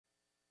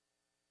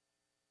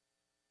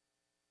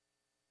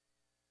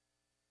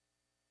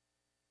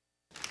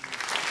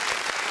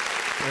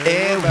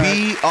And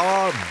we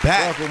are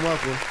back.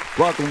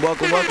 Welcome.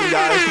 Welcome,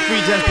 guys. It's the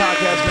Free Gens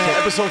Podcast, man.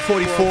 Episode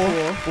 44. You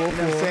know what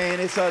I'm saying?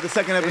 It's the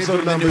second episode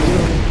of the new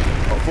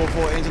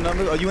 44 angel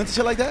numbers. Are you into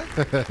shit like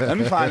that? Let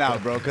me find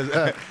out, bro, because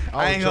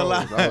I ain't gonna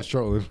lie. I was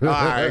trolling. All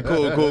right,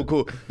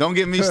 cool. Don't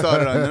get me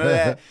started on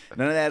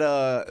none of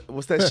that.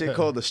 What's that shit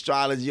called?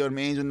 Astrology or the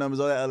angel numbers,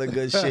 all that other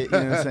good shit. You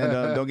know what I'm saying?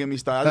 Don't get me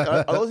started.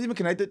 Are those even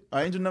connected?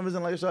 Are angel numbers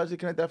and like astrology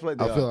connected? I feel like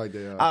they are. I feel like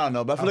they are. I don't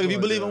know, but I feel like if you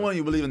believe in one,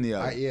 you believe in the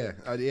other.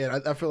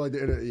 I feel like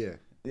they're yeah.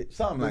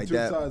 Something like two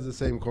that. Two sides of the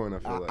same coin. I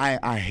feel like.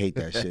 I hate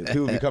that shit.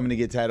 People be coming to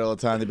get tatted all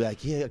the time. They be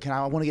like, "Yeah,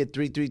 I want to get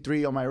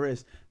 333 on my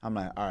wrist." I'm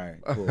like, "All right,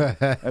 cool." I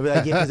be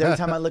like, "Yeah," because every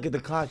time I look at the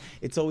clock,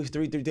 it's always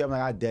 333. I'm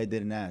like, "I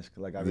didn't ask.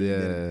 Like, I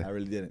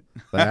really didn't.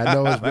 Like, I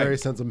know it's very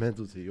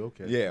sentimental to you.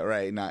 Okay. Yeah,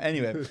 right. Nah.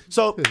 Anyway,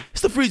 so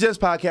it's the Free Gens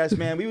Podcast,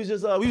 man. We was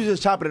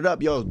just chopping it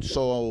up, yo.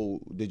 So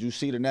did you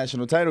see the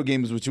national title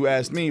game? Is what you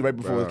asked me right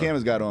before the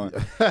cameras got on.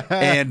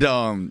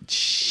 And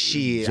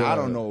shit, I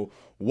don't know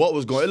what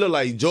was going. It looked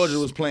like Georgia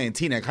was playing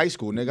Teaneck High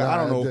School, nigga. I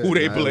don't know who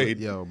they played.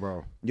 Yo,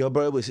 bro,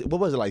 it was what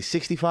was it, like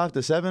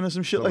 65-7 or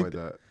some shit something like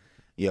that?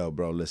 Yo,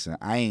 bro, listen,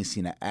 I ain't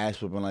seen an ass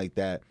whooping like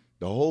that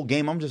the whole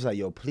game. I'm just like,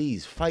 yo,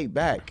 please fight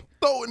back.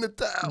 Throw in the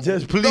towel.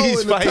 Just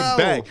please fight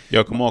back.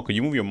 Yo, come on, could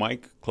you move your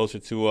mic closer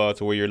to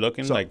where you're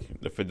looking,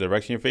 like the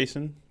direction you're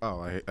facing?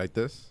 Oh, like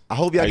this. I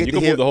hope y'all get you to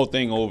can hear move the whole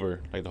thing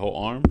over, like the whole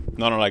arm.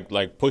 No,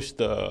 like push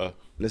the.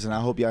 Listen,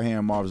 I hope y'all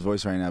hearing Marv's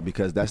voice right now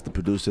because that's the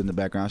producer in the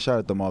background. Shout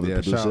out to Marv, the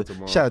producer.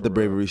 Shout out to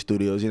Bravery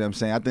Studios. You know what I'm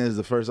saying? I think this is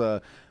the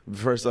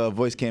first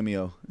voice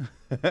cameo.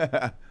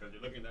 Because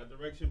you're looking that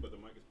direction, but the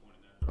mic is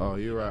pointing that. Oh,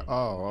 you're right.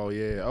 Oh,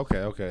 yeah.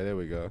 Okay. There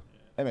we go.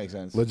 That makes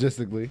sense.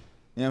 Logistically.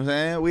 You know what I'm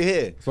saying? We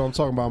here. So I'm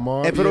talking about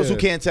Marv. And for those who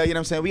can't tell, you know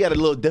what I'm saying? We had a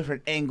little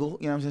different angle,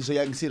 you know what I'm saying? So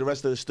y'all can see the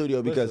rest of the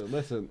studio because...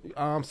 Listen,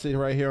 I'm sitting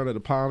right here under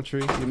the palm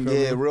tree. You feel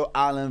me? Real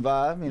island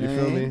vibe. You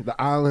feel me?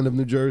 The island of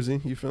New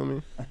Jersey. You feel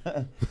me? You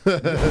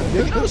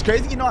know what's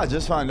crazy? You know, I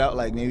just found out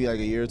maybe a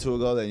year or two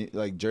ago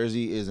that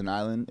Jersey is an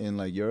island in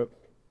Europe.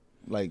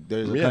 Like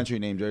there's a country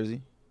named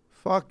Jersey.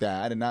 Fuck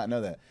that. I did not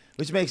know that.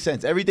 Which makes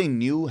sense. Everything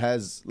new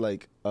has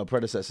a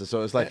predecessor.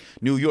 So it's like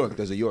New York,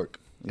 there's a York.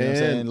 You know what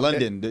I'm saying?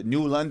 London, the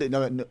New London,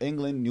 no,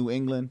 England, New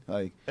England,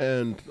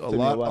 and a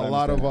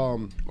lot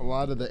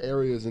of the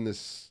areas in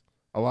this,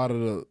 a lot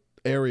of the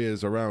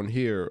areas around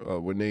here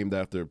were named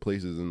after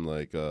places in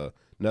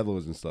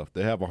Netherlands and stuff.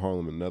 They have a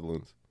Harlem in the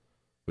Netherlands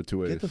with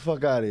 2 A's. Get the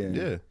fuck out of here.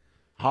 Yeah,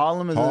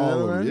 Harlem is in the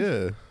Netherlands.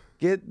 Yeah,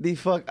 get the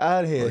fuck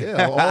out of here.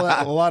 Yeah,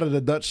 a lot of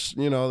the Dutch,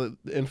 the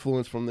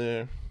influence from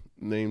their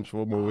names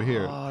from over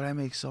here. Oh, that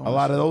makes so much sense. A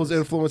lot of those sense.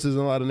 Influences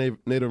and a lot of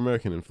Native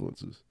American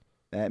influences.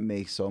 That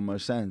makes so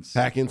much sense.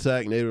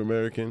 Hackensack, Native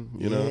American,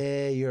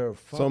 Yeah, you're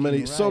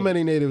fucking so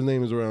many native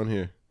names around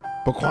here.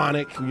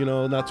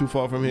 Pequannock, not too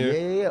far from here.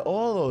 Yeah,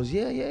 all those.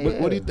 Yeah.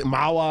 What do you think?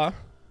 Mawa?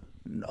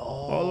 No.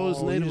 All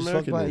those Native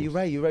American names.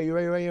 You're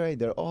right.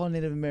 They're all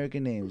Native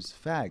American names.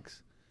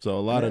 Facts. So a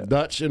lot of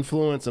Dutch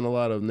influence and a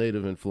lot of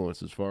Native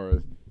influence as far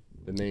as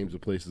the names of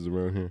places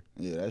around here.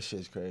 Yeah, that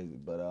shit's crazy.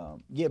 But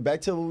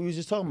back to what we was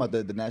just talking about,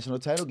 the national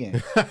title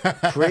game.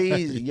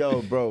 Crazy,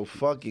 yo, bro,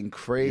 fucking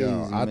crazy,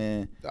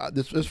 man.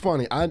 It's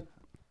funny. I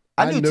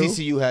knew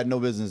TCU had no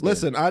business there.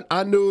 Listen,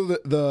 I knew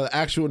that the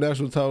actual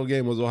national title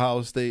game was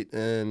Ohio State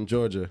and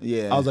Georgia.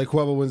 Yeah. I was like,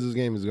 whoever wins this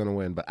game is gonna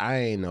win, but I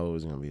ain't know it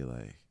was gonna be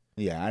like.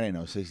 Yeah, I didn't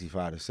know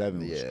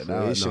 65-7.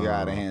 Yeah, this shit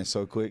got out of hand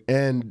so quick.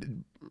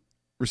 And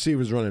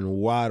receivers running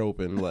wide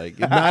open, it wasn't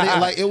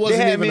they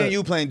had even me and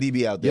you playing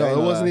DB out there.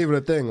 Yo, it wasn't even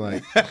a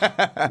thing.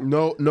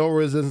 No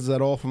resistance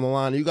at all from the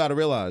line. You got to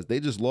realize they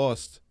just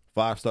lost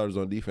 5 starters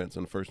on defense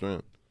in the first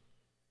round.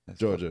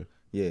 Georgia.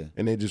 Yeah.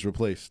 And they just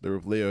replaced. They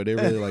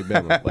really like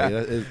Bama.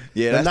 The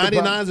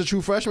 99's a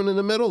true freshman in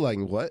the middle. Like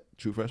what?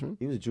 True freshman?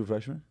 He was a true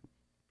freshman.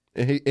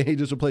 And he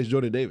just replaced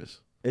Jordan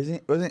Davis.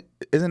 Isn't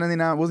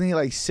 99? Wasn't he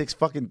like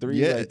 6'3",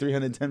 yeah.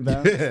 310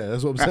 pounds? Yeah,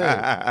 that's what I'm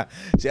saying.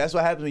 See, that's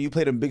what happens when you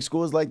play them big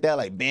schools like that,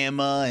 like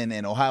Bama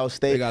and Ohio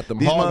State. They got them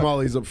hog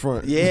mollies up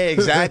front. Yeah,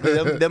 exactly.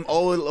 them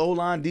O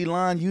line, D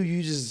line.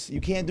 You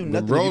can't do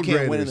nothing. Road you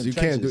can't win in the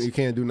trenches. You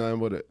can't do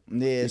nothing with it.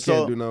 Yeah, you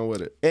can't do nothing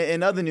with it.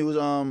 In other news,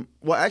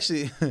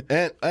 actually,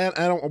 and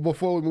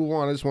before we move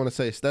on, I just want to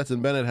say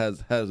Stetson Bennett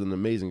has an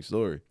amazing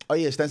story. Oh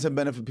yeah, Stetson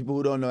Bennett. For people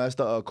who don't know, that's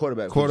the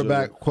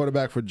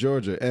quarterback for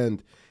Georgia,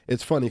 and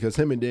it's funny because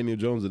him and Daniel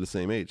Jones are the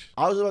same age.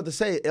 I was about to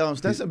say,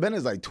 Stetson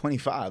Bennett's like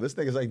 25. This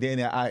nigga's like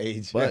Daniel our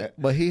age.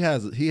 But he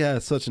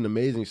has such an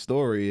amazing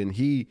story, and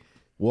he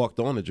walked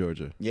on to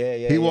Georgia.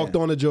 Yeah. He walked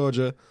on to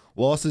Georgia.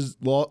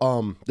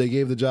 They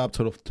gave the job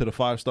to the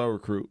 5-star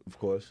recruit, of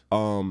course.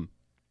 And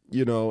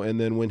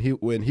then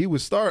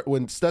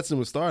when Stetson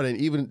was starting,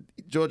 even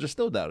Georgia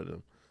still doubted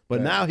him. But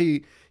now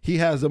he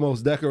has the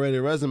most decorated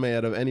resume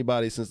out of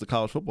anybody since the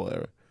college football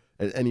era.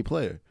 Any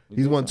player.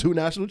 He's won two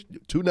national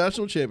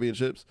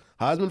championships,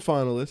 Heisman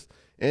finalist,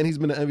 and he's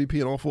been an MVP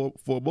in all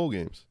four bowl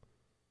games.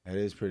 That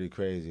is pretty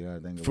crazy. I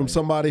think from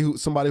somebody who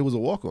was a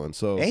walk on.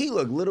 So and he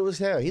looked little as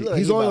hell.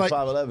 He's only like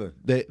 5'11".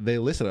 They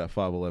listed at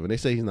 5'11". They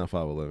say he's not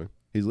 5'11".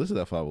 He's listed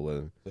at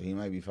 5'11". So he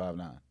might be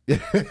 5'9".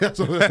 Because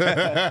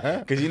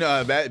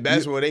Because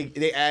basketball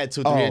they add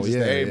 2-3 inches to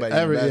everybody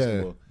in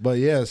basketball. Yeah. But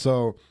yeah,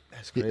 so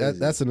that's crazy.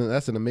 That's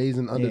an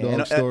amazing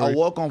underdog story. A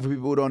walk on for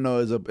people who don't know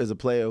is a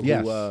player who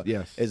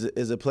yes.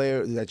 is a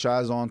player that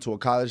tries on to a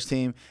college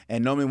team.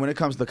 And normally when it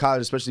comes to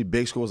college, especially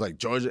big schools like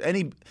Georgia,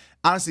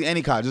 honestly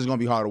any college is gonna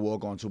be hard to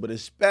walk on to, but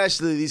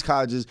especially these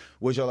colleges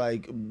which are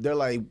they're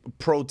like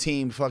pro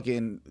team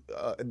fucking.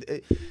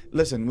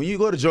 Listen, when you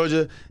go to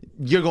Georgia,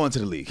 you're going to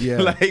the league.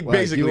 Yeah,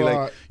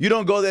 basically, you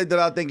don't go there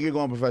without thinking you're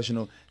going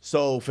professional.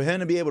 So for him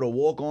to be able to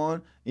walk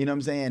on, you know what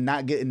I'm saying,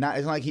 it's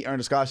not like he earned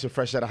a scholarship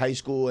fresh out of high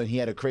school and he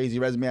had a crazy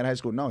resume out of high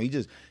school. No, he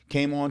just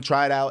came on,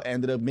 tried out,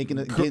 ended up getting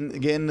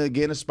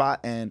a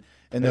spot and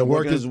then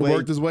worked his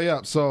way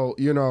up. So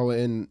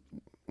and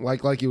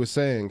like you were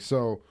saying,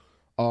 so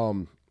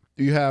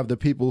you have the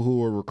people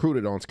who are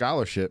recruited on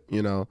scholarship,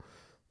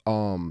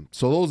 so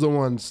those are the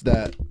ones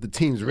that the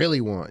teams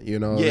really want,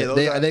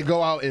 Yeah, they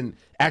go out and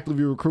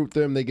actively recruit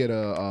them. They get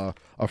a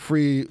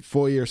free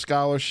 4-year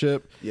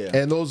scholarship,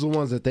 and those are the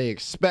ones that they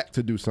expect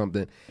to do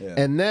something. Yeah.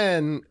 And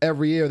then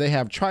every year they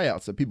have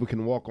tryouts that people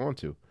can walk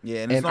onto.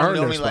 Yeah, and it's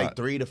only like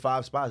 3 to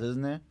 5 spots,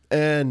 isn't there?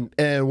 And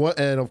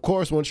of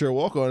course, once you're a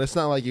walk-on, it's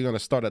not like you're going to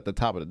start at the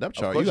top of the depth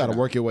chart. You got to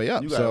work your way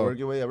up. You got to work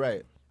your way up,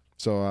 right?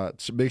 So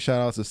big shout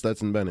out to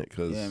Stetson Bennett.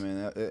 Yeah,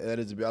 man,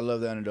 I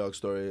love the underdog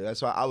story.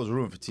 That's why I was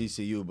rooting for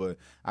TCU, but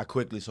I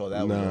quickly saw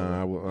that. I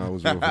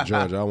was rooting for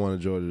Georgia. I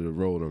wanted Georgia to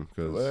roll them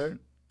because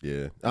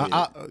I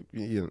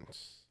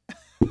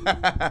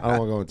don't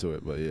want to go into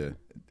it, but yeah.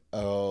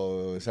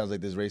 Oh, it sounds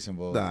like there's racing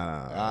balls.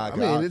 Nah. I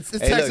mean, it's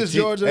Texas,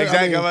 Georgia.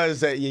 Exactly. I'm about to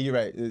say, yeah, you're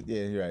right.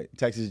 Yeah, you're right.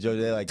 Texas, Georgia,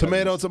 they're like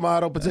tomato,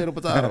 potato.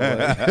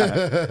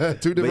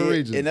 Two different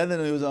regions. And then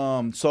it was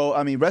so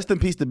I mean, rest in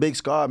peace to Big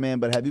Scar, man.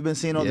 But have you been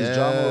seeing all this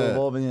drama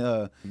involving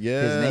his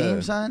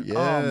name, son? Yeah.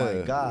 Oh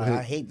my God,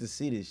 I hate to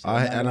see this shit.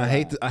 I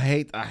hate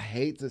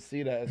to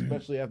see that,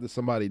 especially after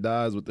somebody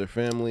dies with their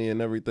family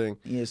and everything.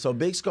 Yeah. So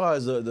Big Scar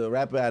is the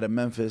rapper out of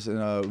Memphis,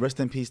 and rest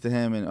in peace to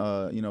him,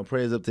 and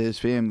prayers up to his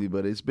family.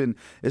 But it's been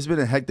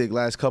a hectic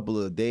last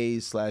couple of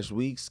days /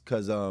 weeks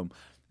because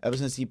ever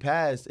since he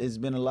passed, it's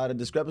been a lot of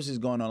discrepancies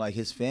going on. Like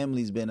his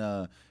family's been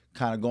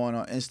kind of going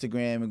on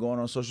Instagram and going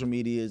on social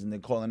medias, and they're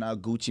calling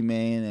out Gucci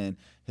Mane and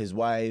his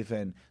wife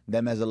and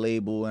them as a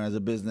label and as a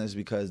business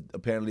because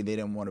apparently they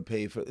didn't want to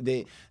pay for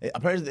they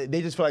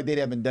just feel like they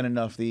haven't done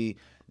enough.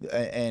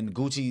 And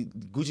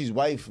Gucci's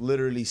wife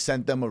literally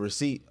sent them a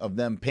receipt of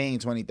them paying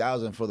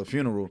 $20,000 for the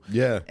funeral.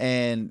 Yeah.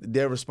 And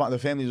the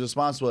family's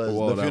response was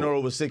the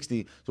funeral was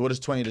 $60,000, so what is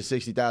 $20,000 to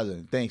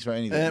 $60,000? Thanks for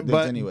anything.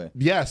 But anyway.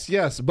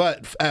 Yes.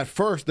 But at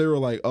first they were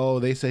like,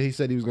 oh, he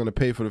said he was going to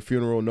pay for the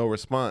funeral, no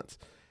response.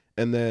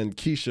 And then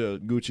Keisha,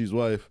 Gucci's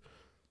wife,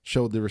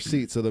 showed the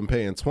receipts of them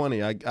paying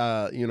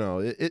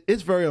 $20,000.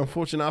 It's very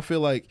unfortunate. I feel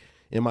like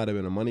it might have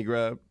been a money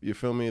grab. You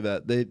feel me?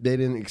 That they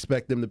didn't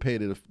expect them to pay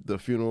the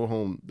funeral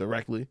home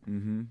directly.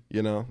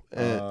 Mm-hmm.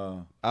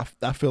 And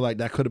I feel like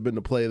that could have been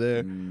the play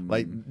there.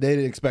 Like they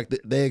didn't expect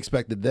it. They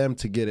expected them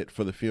to get it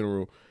for the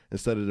funeral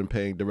instead of them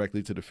paying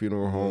directly to the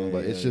funeral home.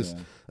 But it's just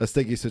a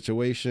sticky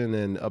situation.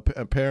 And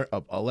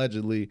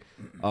allegedly,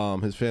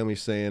 his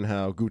family's saying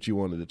how Gucci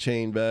wanted the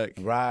chain back.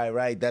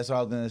 Right. That's what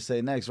I was gonna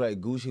say next. Right,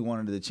 Gucci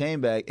wanted the chain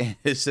back, and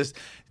it's just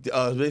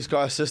Big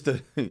Scar's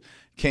sister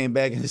came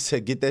back and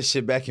said, "Get that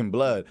shit back in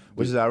blood,"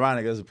 which is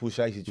ironic. That's a Pooh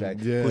Shiesty track.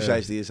 Yeah. Pooh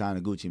Shiesty is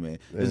signed to Gucci, man.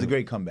 It's a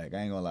great comeback. I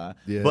ain't gonna lie.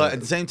 Yeah. But at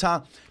the same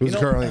time, who's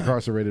currently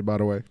incarcerated, by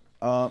the way.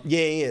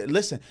 Yeah.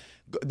 Listen,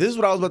 this is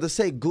what I was about to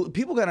say.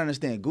 People gotta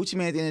understand. Gucci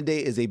Mane at the end of the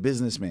day is a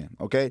businessman.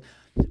 Okay,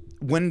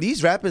 when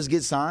these rappers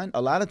get signed,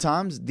 a lot of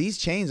times these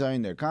chains are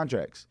in their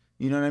contracts.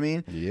 You know what I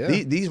mean? Yeah.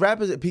 These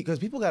rappers, because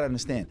people gotta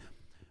understand.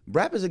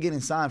 Rappers are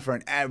getting signed for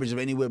an average of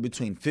anywhere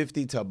between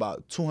 $50,000 to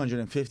about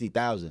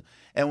 $250,000.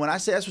 And when I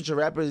say that's what your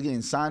rapper is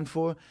getting signed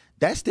for,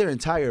 that's their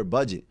entire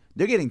budget.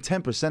 They're getting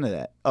 10% of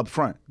that up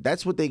front.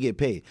 That's what they get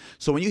paid.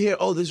 So when you hear,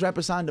 oh, this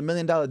rapper signed a $1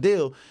 million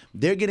deal,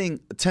 they're getting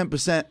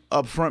 10%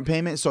 upfront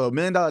payment. So $1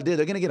 million deal,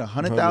 they're going to get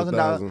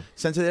 $100,000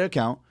 sent to their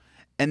account.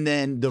 And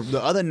then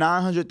the other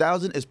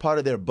 $900,000 is part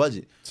of their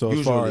budget. So usually,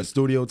 as far as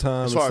studio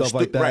time and stuff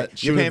like that,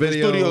 right. You're paying for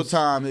studio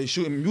time,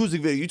 shooting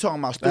music video. You're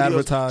talking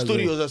about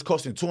studios that's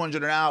costing $200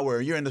 an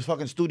hour. You're in the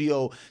fucking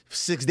studio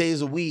 6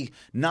 days a week,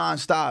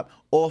 nonstop,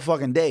 all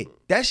fucking day.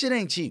 That shit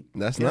ain't cheap.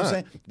 That's you not. Know what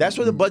I'm saying? That's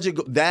where the budget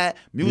go. That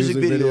music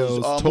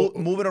videos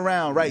moving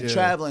around, right? Yeah.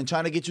 Traveling,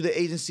 trying to get you the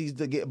agencies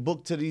to get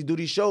booked to do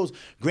these shows.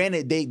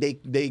 Granted,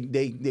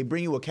 they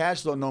bring you a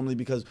cash flow normally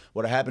because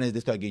what happened is they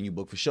start getting you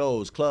booked for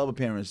shows, club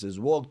appearances,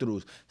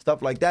 walkthroughs,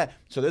 stuff like that.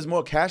 So there's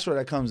more cash flow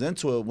that comes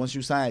into it once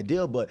you sign a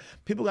deal. But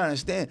people gotta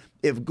understand,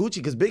 if Gucci,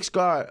 because Big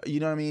Scar, you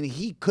know what I mean,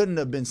 he couldn't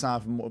have been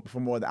signed for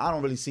more than, I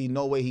don't really see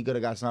no way he could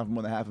have got signed for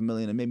more than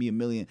 $500,000 and maybe $1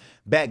 million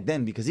back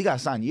then, because he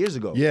got signed years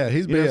ago. Yeah,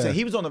 he's you know what I'm been. saying?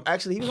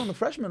 He was on the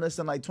freshman list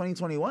in like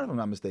 2021, if I'm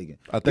not mistaken.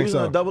 I think he was so.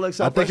 on a double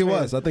XL I think he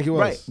freshman. was. I think he was.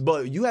 Right,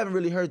 but you haven't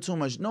really heard too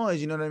much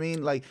noise. You know what I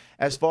mean? Like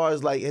as far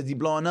as like is he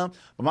blowing up?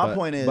 But my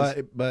point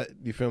is, but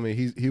you feel me?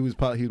 He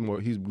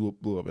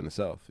blew up in the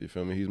South. You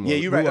feel me? He's more. yeah,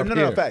 you're right.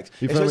 No, facts.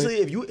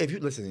 Especially me? if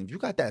you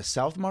got that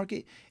South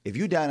market, if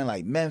you down in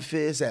like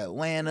Memphis,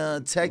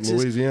 Atlanta,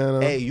 Texas,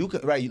 Louisiana. hey, you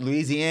could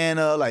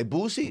Louisiana, like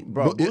Boosie,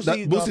 bro.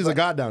 Boosie's a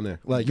god down there.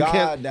 Like you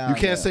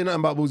can't say nothing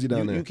about Boosie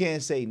down there. You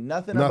can't say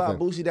nothing about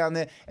Boosie down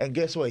there. And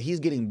guess what? He's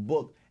getting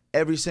booked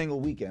every single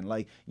weekend.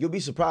 Like you'll be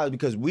surprised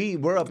because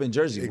we're up in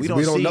Jersey. We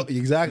don't know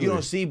exactly. You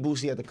don't see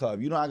Boosie at the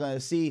club. You're not gonna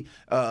see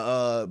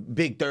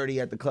Big 30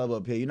 at the club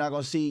up here. You're not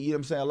gonna see, you know what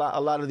I'm saying,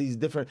 a lot of these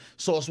different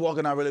Sauce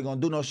Walker not really gonna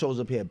do no shows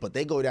up here. But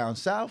they go down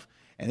south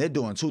and they're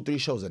doing 2-3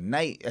 shows a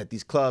night at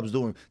these clubs,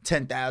 doing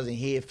 10,000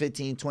 here,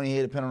 15, 20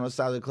 here, depending on the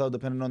size of the club,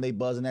 depending on they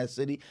buzz in that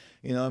city.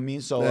 You know what I mean?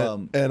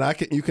 So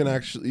you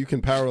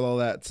can parallel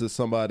that to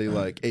somebody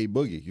like A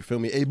Boogie. You feel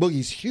me? A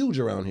Boogie's huge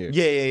around here.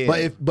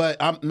 Yeah. But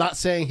I'm not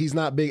saying he's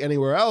not big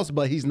anywhere else,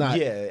 but he's not.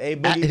 Yeah, A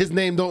Boogie. His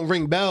name don't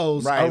ring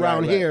bells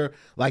around here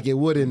like it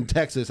would in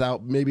Texas,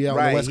 maybe out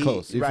on the West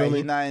Coast. You feel me?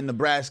 He's not in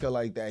Nebraska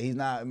like that. He's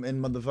not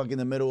in motherfucking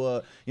the middle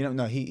of,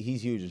 no,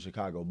 he's huge in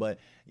Chicago. But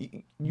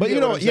you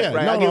know, yeah,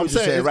 right? no, I get I'm what you're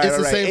saying. saying. It's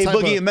the same A type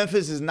Boogie of... in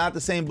Memphis is not the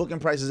same booking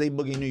price as A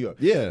Boogie in New York.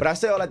 Yeah. But I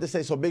say all that to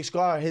say, so Big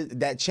Scar,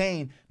 that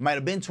chain might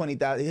have been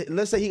 20,000.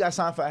 Let's say he got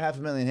signed for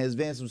 $500,000. His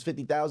advance was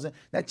 50,000.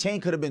 That chain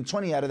could have been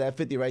 20 out of that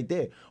 50 right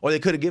there. Or they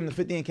could have given him the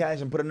 50 in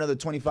cash and put another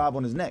 25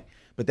 on his neck.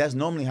 But that's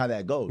normally how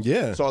that goes.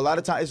 Yeah. So a lot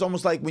of times it's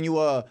almost like when you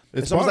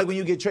it's almost like when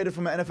you get traded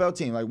from an NFL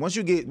team. Like once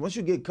you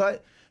get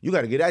cut, you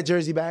got to get that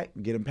jersey back,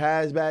 get them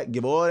pads back,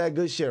 give all that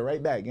good shit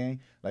right back, gang.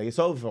 Like it's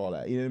over for all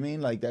that. You know what I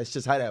mean? Like that's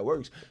just how that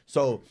works.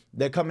 So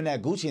they're coming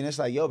at Gucci and it's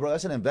like, yo, bro,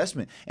 that's an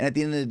investment. And at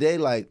the end of the day,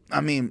 like,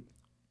 I mean,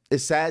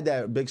 it's sad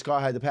that Big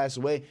Scar had to pass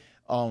away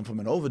from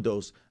an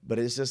overdose, but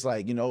it's just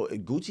like,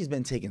 Gucci's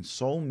been taking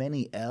so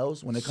many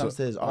L's when it comes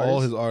to his artists.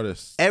 All his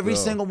artists. Every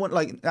single one,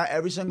 like not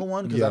every single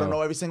one, because I don't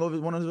know every single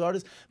one of his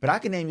artists, but I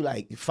can name you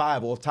like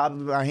 5 off the top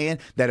of my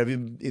hand that have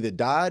either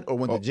died or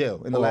went to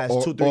jail in the last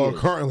 2-3 years. Or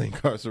currently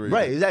incarcerated.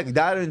 Right, exactly.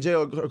 Died in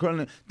jail or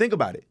currently. Think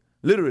about it.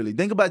 Literally,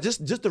 think about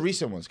just the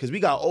recent ones, because we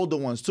got older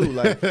ones too.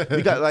 Like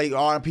we got like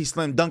R.I.P.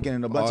 Slim Duncan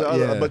and a bunch of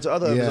other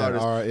of his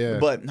artists.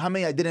 But how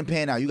many I didn't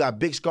pan out? You got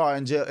Big Scar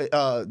in jail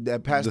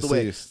that passed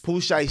away. Pooh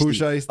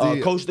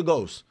Shiesty, Coach the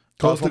Ghost.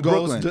 Coach the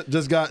Ghost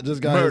just got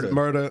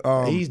murder.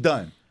 He's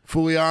done.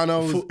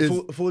 Fuliano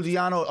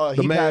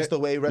he passed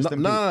away. Rest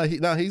in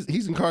peace.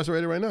 He's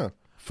incarcerated right now.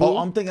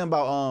 I'm thinking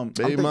about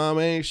Baby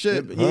mom ain't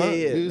shit. Yeah, I know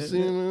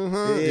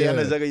exactly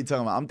what you're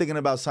talking about. I'm thinking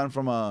about son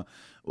from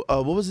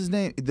what was his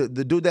name? The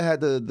dude that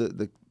had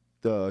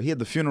he had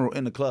the funeral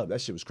in the club.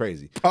 That shit was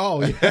crazy.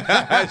 Oh yeah,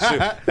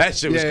 that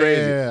shit was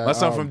crazy. Yeah. My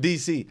son from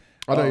DC.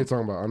 I know you're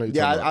talking about.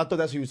 I thought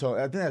that's who you were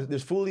talking about. I think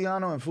there's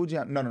Fuliano and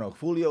Fujiano. No.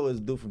 Fulio is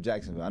the dude from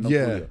Jacksonville. I know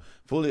Fulio.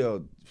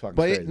 Fulio fucking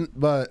crazy.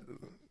 But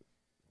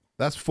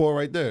that's 4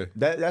 right there.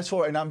 That's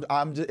 4, and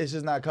it's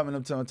just not coming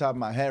up to the top of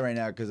my head right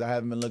now because I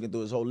haven't been looking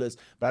through his whole list.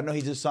 But I know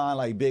he just signed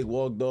like Big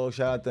Walk Dog.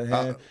 Shout out to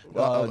him.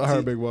 I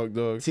heard Big Walk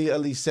Dog.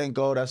 TLE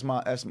Senko.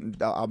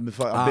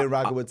 I've been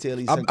rocking with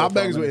TLE Senko. I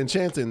bangs with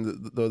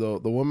Enchanting, the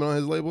woman on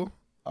his label.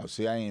 Oh,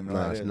 see, I ain't even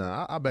know that.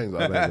 Nah, I bangs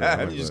with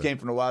her. You just came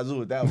from the Wazoo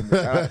with that one.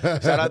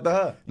 Shout out to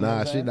her.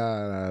 Nah,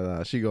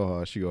 she go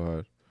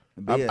hard.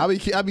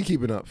 I be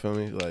keeping up, feel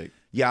me? Like,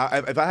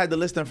 yeah, if I had the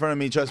list in front of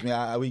me, trust me,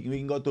 we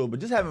can go through it. But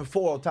just having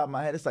 4 on top of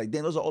my head, it's like,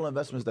 damn, those are all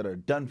investments that are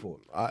done for.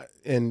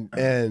 And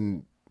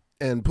Pooh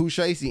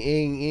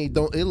Shiesty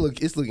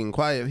it's looking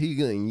quiet. He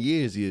getting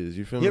years.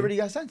 You feel me? He already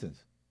got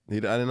sentenced. I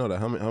didn't know that.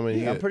 How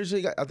many? Yeah, I'm pretty sure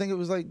he got. I think it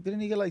was like,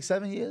 didn't he get like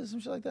 7 years, some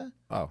shit like that?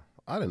 Oh,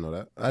 I didn't know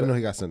that. I didn't know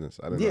he got sentenced.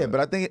 But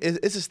I think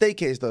it's a state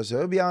case though, so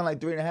it'll be on like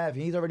 3.5.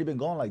 And he's already been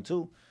gone like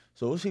 2.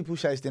 So we'll see Pooh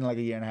Shiesty in like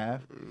a 1.5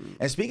 years.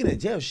 And speaking of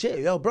jail, shit,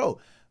 yo, bro,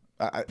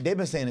 they've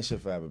been saying this shit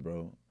forever,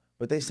 bro.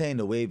 But they saying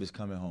the wave is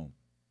coming home.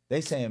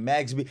 They saying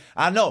Max B.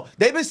 I know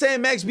they've been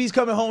saying Max B's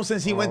coming home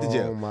since he went to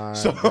jail. Oh my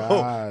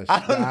gosh!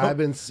 I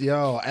don't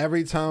know.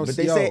 Every time. But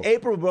they say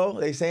April, bro.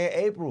 They say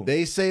April.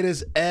 They say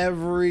this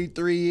every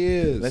 3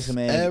 years. Listen,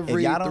 man.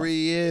 Every 3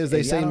 years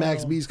they say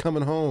Max B's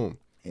coming home.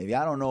 If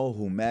y'all don't know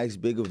who Max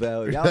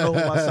Bigavel, if y'all don't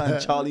know who my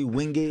son Charlie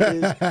Wingate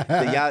is,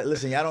 then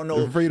y'all don't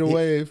know. Free the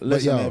wave.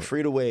 Listen, man,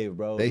 free the wave,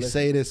 bro. They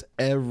say this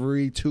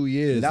every 2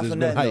 years. There's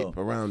been hype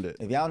around it.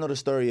 If y'all know the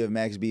story of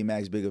Max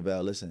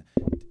Bigavel, listen.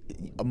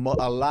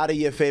 A lot of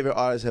your favorite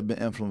artists have been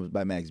influenced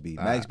by Max B.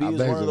 Max B was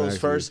one of those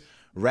first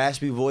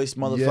raspy voiced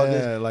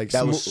motherfuckers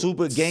that was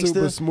super gangster,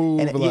 super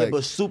smooth,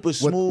 but super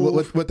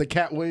smooth with the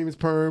Cat Williams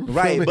perm,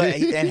 right? But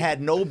and had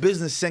no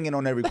business singing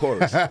on every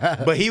chorus,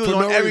 but he was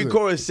on every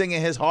chorus singing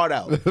his heart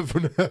out,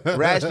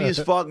 raspy as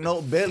fuck,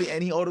 no barely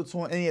any auto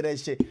tune, any of that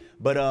shit.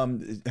 but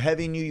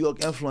heavy New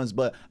York influence.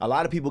 But a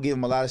lot of people gave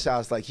him a lot of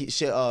shouts. Like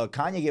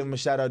Kanye gave him a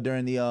shout out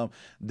during the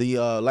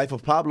Life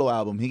of Pablo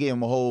album. He gave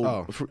him a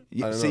whole.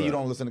 See, you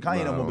don't listen to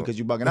Kanye no more because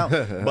you bugging out.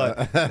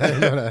 But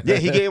yeah,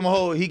 he gave him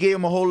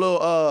a whole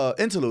little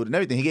interlude and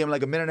everything. He gave him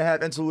like a minute and a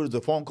half interlude. It was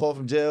a phone call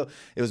from jail.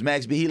 It was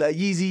Max B. He like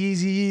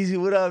Yeezy,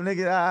 what up,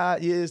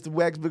 nigga? Yeah, it's the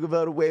wax bigger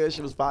about the way. That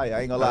shit was fire.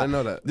 I ain't gonna lie. I didn't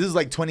know that. This is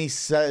like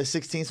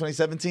 2016,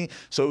 2017.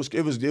 So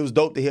it was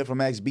dope to hear from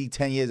Max B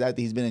 10 years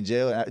after he's been in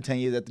jail. 10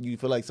 years after you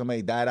feel like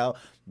somebody died out.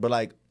 But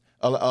like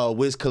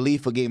Wiz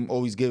Khalifa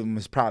always give him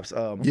his props.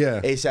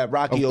 ASAP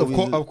Rocky.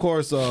 Of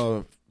course.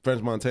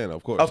 French Montana.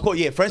 Of course.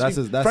 Yeah.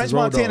 French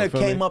Montana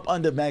came up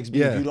under Max B.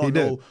 Yeah, you don't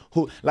know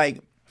who.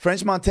 Like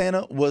French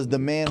Montana was the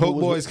man. Coke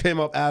Boys came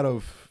up out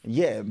of.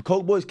 Yeah,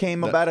 Coke Boys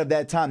came up out of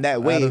that time,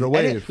 that wave. Out of the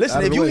wave.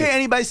 Listen, if you hear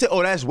anybody say,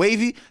 "Oh, that's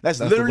wavy," that's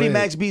literally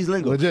Max B's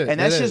lingo, Legit.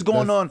 And that's just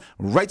going on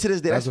right to this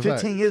day. That's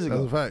 15 years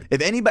ago. That's a fact.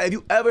 If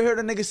you ever heard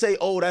a nigga say,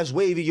 "Oh, that's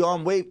wavy," yo,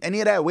 I'm wave,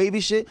 any of that wavy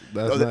shit,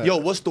 yo,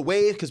 what's the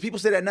wave? Because people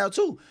say that now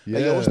too.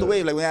 Like, yo, what's the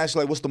wave? Like when they ask,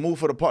 like, what's the move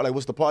for the party? Like,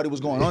 what's the party?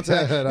 What's going on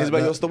tonight? It's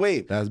like, what's the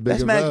wave? That's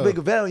Max Big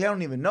Y'all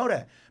don't even know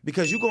that.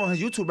 Because you go on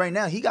his YouTube right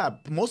now, he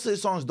got most of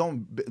his songs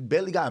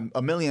barely got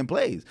 1 million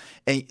plays,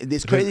 and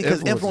it's crazy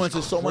because influence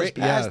is so much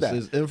past that.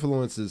 His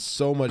influence is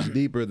so much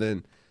deeper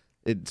than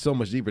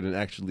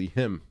actually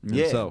him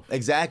himself. Yeah,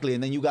 exactly.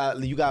 And then you got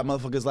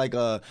motherfuckers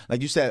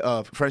like you said,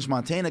 French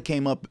Montana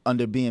came up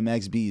under being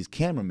Max B's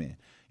cameraman.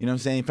 You know what I'm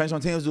saying? French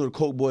Montana was doing the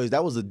Coke Boys.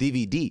 That was a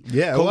DVD.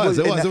 Yeah, it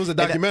was a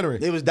documentary.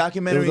 It was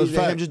documentary.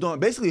 Him just doing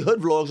basically hood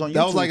vlogs on YouTube.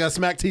 That was like a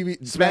Smack TV,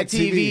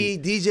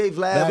 DJ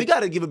Vlad. We got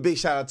to give a big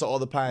shout out to all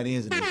the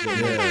pioneers in this shit.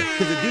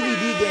 Because the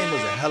DVD game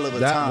was a hell of a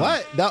time.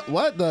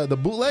 What? The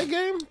bootleg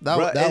game?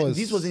 That was.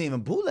 These wasn't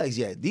even bootlegs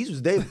yet. These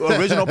was their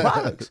original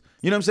products.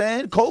 You know what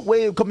I'm saying?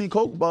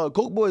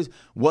 Coke Boys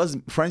was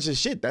French's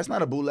shit. That's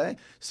not a bootleg.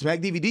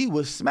 Smack DVD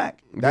was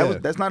Smack.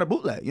 That's not a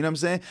bootleg. You know what I'm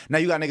saying? Now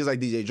you got niggas like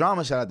DJ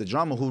Drama. Shout out to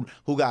Drama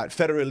who got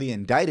federally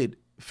indicted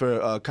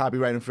for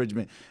copyright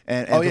infringement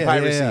and for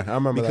piracy. Yeah. I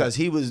remember because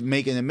he was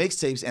making the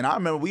mixtapes. And I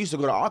remember we used to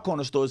go to our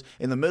corner stores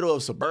in the middle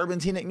of suburban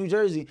Teaneck, New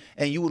Jersey,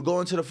 and you would go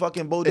into the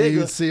fucking bodega. And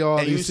you see all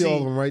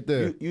of them right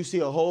there. You see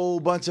a whole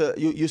bunch of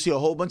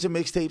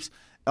mixtapes.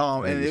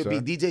 And it'd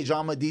be DJ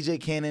Drama, DJ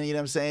Cannon. You know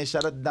what I'm saying?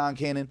 Shout out to Don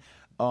Cannon.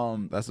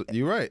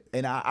 You're right.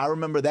 And I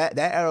remember that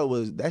era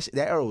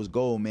was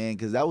gold, man,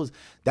 because that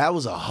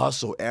was a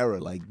hustle era.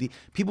 Like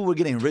people were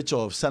getting rich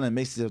off selling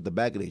mixtapes at the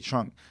back of their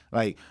trunk,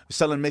 like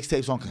selling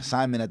mixtapes on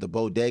consignment at the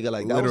bodega.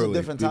 Like that was a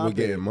different time.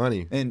 People getting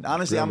money. And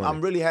honestly,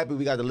 I'm really happy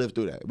we got to live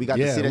through that. We got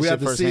to see that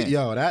shit firsthand.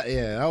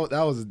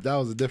 That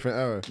was a different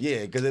era.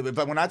 Yeah, because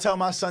when I tell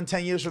my son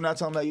 10 years from now, I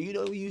tell him like, you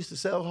know, we used to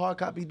sell hard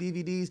copy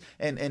DVDs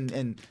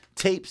and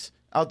tapes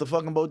out the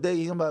fucking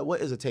bodega. I'm like,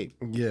 what is a tape?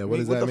 Yeah, what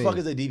does that mean? What the fuck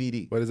is a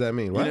DVD? What does that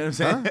mean? What? You know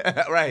what I'm saying?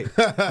 Huh?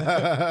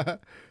 Right.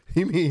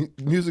 You mean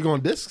music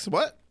on discs?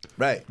 What?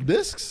 Right.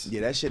 Discs?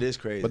 Yeah, that shit is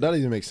crazy. But that doesn't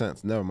even make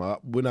sense. Never mind.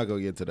 We're not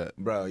gonna get into that.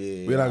 Bro,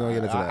 yeah. We're not gonna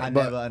get into that. I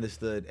never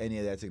understood any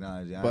of that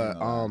technology.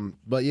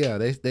 But yeah,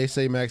 they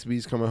say Max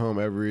B's coming home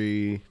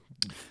every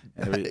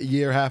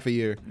year, half a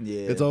year.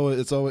 Yeah. It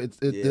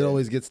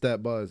always gets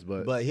that buzz.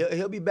 But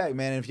he'll be back,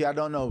 man. And if y'all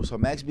don't know, so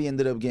Max B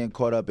ended up getting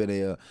caught up in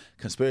a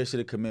conspiracy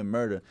to commit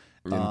murder.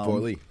 In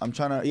Fort Lee. I'm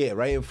trying to,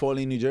 right in Fort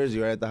Lee, New Jersey,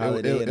 right at the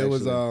Holiday Inn.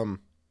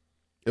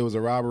 It was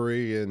a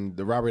robbery, and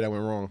the robbery that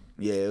went wrong.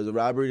 Yeah, it was a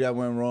robbery that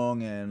went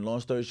wrong, and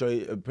long story short,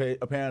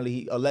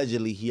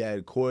 allegedly he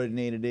had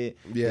coordinated it.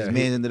 Yeah, his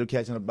man ended up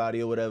catching the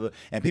body or whatever,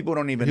 and people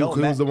don't even know.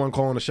 He was the one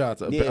calling the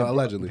shots,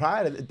 allegedly.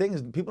 Prior to the thing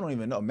is, people don't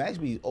even know. Max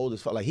B's old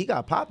as fuck. Like he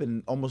got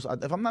popping almost,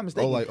 if I'm not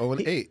mistaken. Like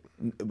 08.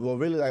 Well,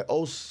 really, like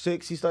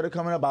 06, he started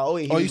coming up. By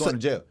 08, he was going to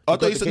jail. I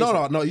thought you said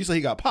no. You said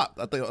he got popped.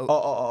 I think.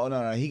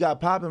 No, he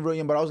got popping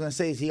brilliant. But I was gonna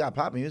say he got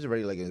popping. He was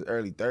already like in his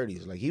early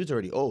 30s. Like he was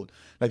already old.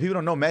 Like people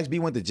don't know. Max B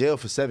went to jail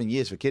for 7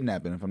 years for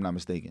kidnapping, if I'm not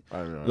mistaken. I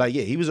don't know. Like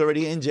yeah, he was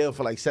already in jail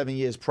for like 7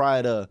 years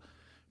prior to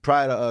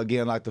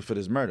getting locked up for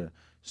this murder.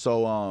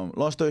 So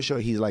long story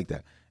short, he's like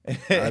that.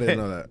 I didn't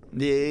know that.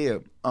 Yeah.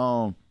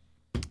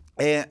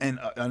 And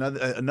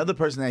another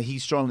person that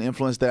he's strongly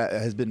influenced that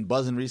has been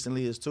buzzing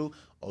recently is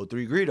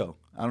 03Greedo.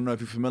 I don't know if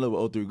you're familiar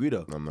with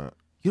 03Greedo. I'm not.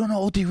 You don't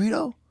know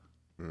 03Greedo?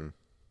 I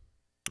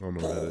don't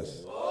know who that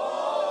is. I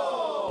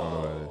don't know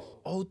who that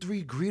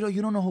is. 03Greedo?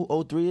 You don't know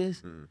who 03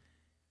 is?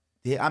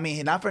 Yeah, I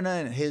mean, not for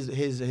nothing.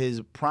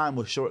 His prime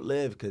was short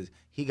lived because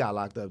he got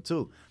locked up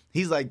too.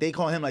 He's like, they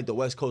call him like the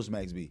West Coast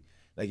Max B.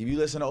 Like if you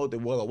listen to the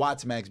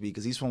Watts Max B,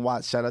 because he's from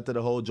Watts. Shout out to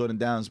the whole Jordan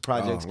Downs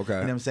projects. Oh, okay. You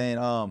know what I'm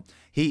saying?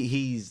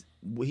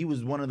 He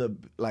was one of the,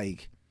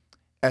 like,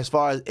 as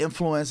far as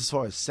influence, as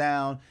far as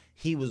sound,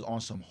 he was on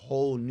some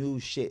whole new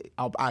shit.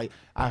 I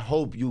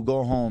hope you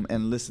go home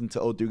and listen to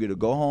 03Greedo.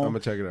 Go home. I'm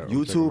gonna check it out.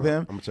 YouTube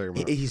him. I'm gonna check him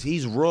out.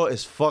 He's raw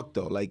as fuck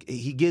though. Like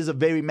he gives a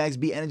very Max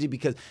B energy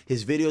because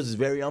his videos is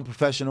very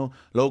unprofessional,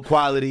 low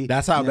quality.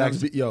 That's how Max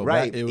B.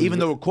 Right. Even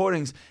the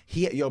recordings,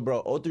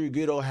 bro.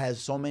 03Greedo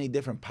has so many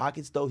different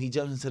pockets though. He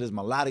jumps into this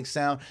melodic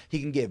sound. He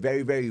can get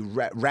very, very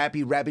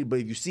rappy. But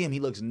if you see him, he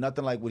looks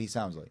nothing like what he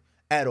sounds like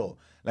at all.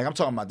 Like I'm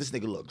talking about, this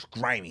nigga looks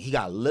grimy. He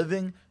got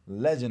living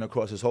legend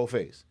across his whole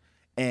face.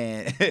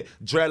 And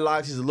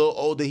dreadlocks, he's a little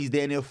older. He's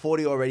damn near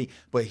 40 already.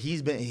 But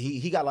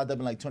he got locked up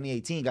in like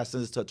 2018, got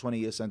sentenced to a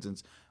 20-year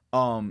sentence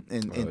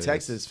in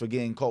Texas for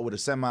getting caught with a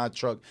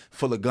semi-truck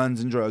full of guns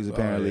and drugs,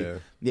 apparently.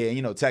 Yeah,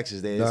 you know,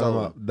 Texas.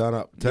 Done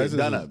up. Texas,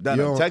 done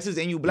up. Texas,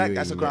 and you black,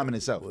 that's a crime in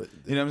itself.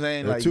 You know what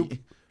I'm saying?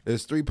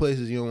 There's 3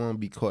 places you don't want to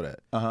be caught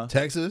at.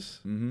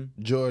 Texas,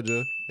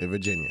 Georgia, and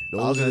Virginia. I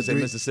was going to say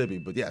Mississippi,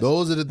 but yes.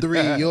 Those are the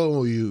 3 you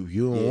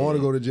don't want to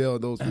go to jail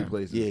in those 3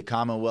 places. Yeah,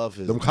 Commonwealth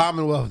is... Them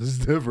Commonwealth is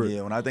different.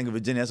 Yeah, when I think of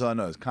Virginia, that's all I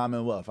know. It's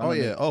Commonwealth.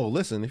 Oh,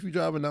 listen, if you're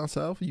driving down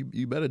south,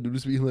 you better do the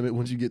speed limit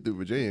once you get through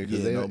Virginia.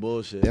 Yeah, no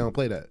bullshit. They don't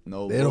play that. They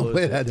don't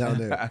play that down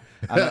there.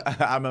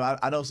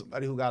 I know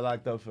somebody who got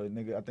locked up for,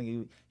 nigga, I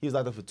think he was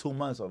locked up for 2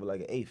 months over like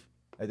an eighth.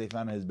 Like they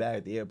found in his bag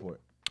at the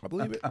airport. I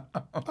believe it.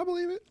 I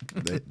believe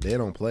it. They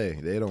don't play.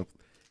 They don't.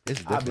 It's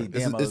different. I'd be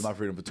damn, I lose my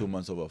freedom for 2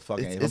 months over a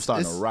fucking. I'm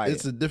starting to riot.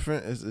 It's a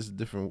different. It's a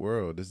different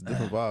world. It's a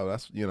different vibe.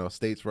 That's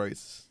states'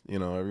 rights.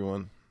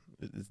 Everyone.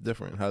 It's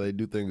different. How they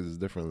do things is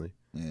differently.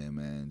 Yeah,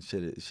 man.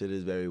 Shit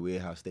is very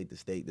weird. How state to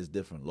state, there's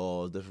different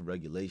laws, different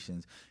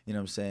regulations. You know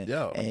what I'm saying?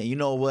 Yeah. And you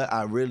know what?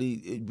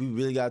 We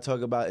really gotta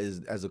talk about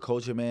is, as a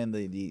culture, man,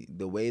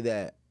 the way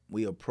that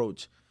we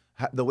approach,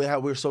 the way how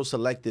we're so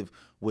selective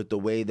with the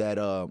way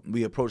that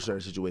we approach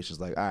certain situations.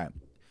 Like, all right,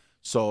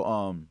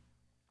 so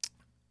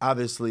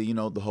obviously,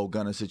 the whole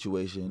Gunna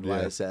situation,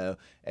 YSL,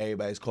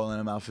 everybody's calling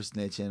him out for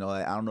snitching. Or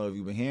I don't know if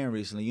you've been hearing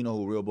recently, you know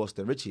who Real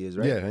Boston Richie is,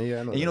 right? Yeah,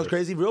 I know. And you know what's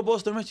crazy? Real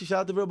Boston Richie, shout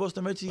out to Real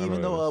Boston Richie,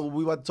 even though what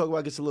we about to talk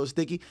about gets a little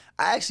sticky.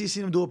 I actually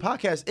seen him do a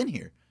podcast in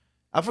here.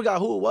 I forgot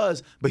who it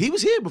was, but he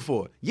was here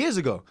before, years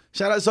ago.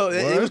 Shout out. So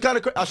it was kind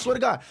of crazy. I swear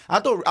to God. I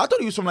thought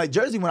he was from like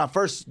Jersey when I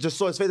first just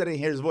saw his face. I didn't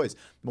hear his voice.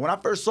 But when I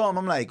first saw him,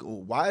 I'm like,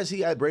 why is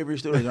he at Bravery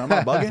Studios? Am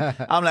I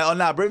bugging? I'm like, oh,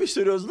 nah, Bravery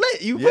Studios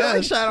lit. You feel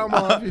me? Shout out,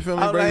 Mom. You feel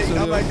me? I'm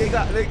like, they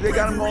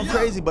got him going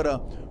crazy.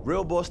 But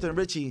Real Boston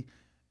Richie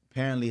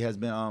apparently has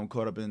been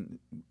caught up in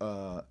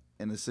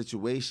a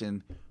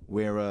situation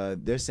where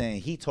they're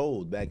saying he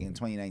told back in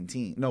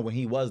 2019. No, when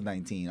he was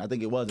 19. I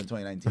think it was in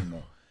 2019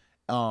 though.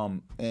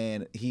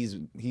 And he's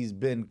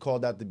been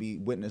called out to be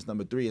witness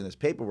number 3 in this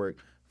paperwork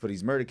for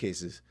these murder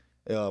cases,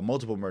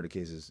 multiple murder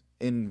cases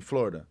in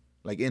Florida,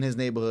 like in his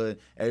neighborhood.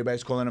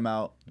 Everybody's calling him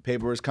out. The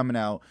paperwork's coming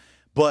out,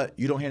 but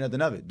you don't hear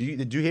nothing of it.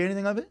 Did you hear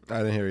anything of it? I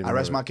didn't hear anything. I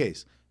rest my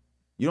case.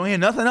 You don't hear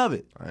nothing of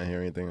it. I didn't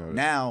hear anything of it.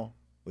 Now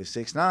with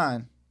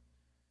 6ix9ine,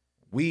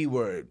 we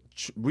were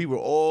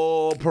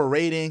all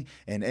parading,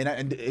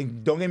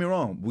 and don't get me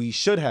wrong, we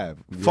should have.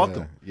 Fuck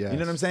him. Yes. You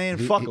know what I'm saying?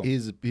 Fuck him.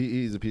 He's a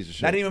piece of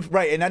shit. Not even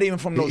right, and not even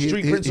from no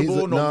street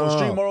principle, no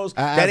street morals.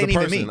 That ain't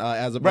even me.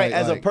 As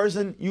a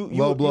person, you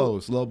low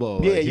blows.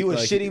 Yeah, you a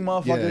shitty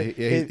motherfucker.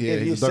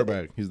 He's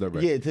dirtbag. He's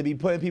dirtbag. Yeah, to be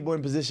putting people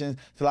in positions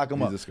to lock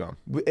them up. He's a scum.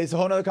 It's a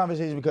whole other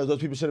conversation because those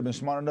people should have been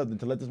smart enough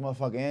to let this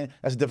motherfucker in.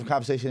 That's a different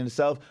conversation in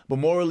itself. But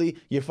morally,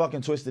 you're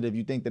fucking twisted if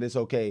you think that it's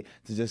okay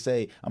to just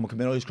say, I'm gonna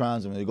commit all these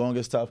crimes, and when they're going to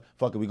get tough,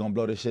 fuck it, we gonna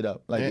blow this shit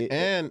up. Like,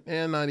 and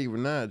not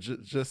even that,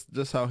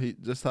 just how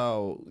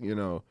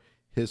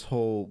his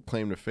whole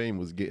claim to fame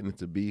was getting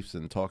into beefs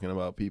and talking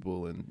about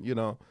people, and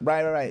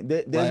right.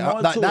 There's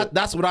more to it.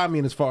 That's what I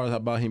mean as far as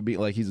about him being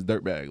like he's a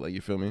dirtbag. Like,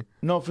 you feel me?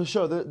 No, for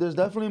sure. There's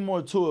definitely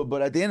more to it,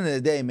 but at the end of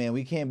the day, man,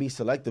 we can't be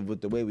selective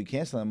with the way we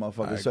cancel them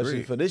motherfuckers,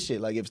 especially for this shit.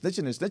 Like, if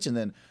snitching is snitching,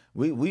 then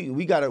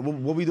we got it.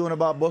 What we doing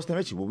about Boston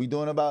Richie? What we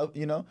doing about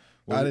Gunna?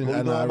 I didn't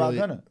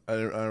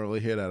really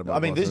hear that about. I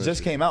mean, this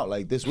just came out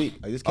like this week.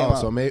 Like, this came out.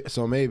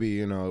 So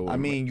maybe I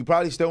mean, you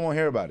probably still won't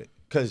hear about it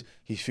because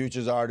he's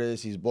Future's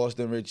artist. He's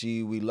Boston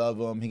Richie. We love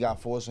him. He got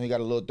Force, he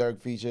got a little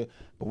Dirk feature,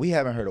 but we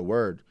haven't heard a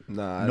word.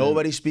 Nah,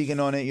 nobody's speaking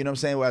on it. You know what I'm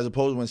saying? As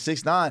opposed to when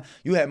 6ix9ine,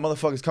 you had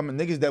motherfuckers coming,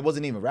 niggas that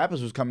wasn't even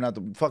rappers was coming out,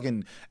 the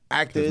fucking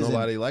actors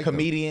and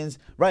comedians.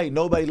 Right?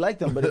 Nobody liked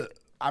them, but.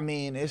 I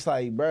mean, it's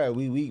like, bro,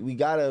 we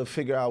gotta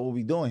figure out what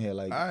we doing here.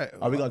 Like,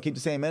 are we gonna keep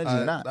the same energy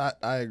or not?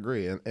 I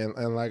agree,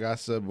 and like I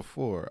said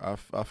before,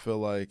 I feel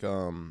like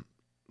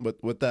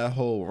with that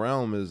whole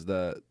realm is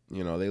that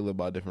they live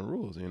by different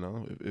rules.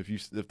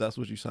 If that's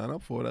what you sign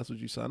up for, that's what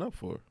you sign up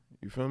for.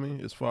 You feel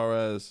me? As far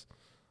as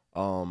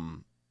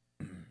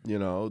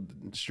the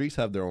streets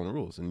have their own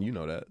rules, and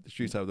that the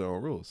streets have their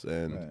own rules,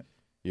 and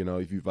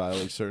if you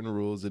violate certain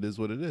rules, it is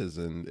what it is,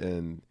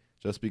 and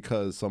just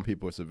because some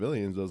people are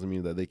civilians doesn't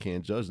mean that they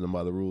can't judge them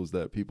by the rules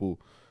that people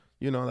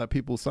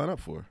sign up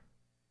for.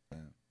 Yeah.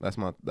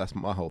 That's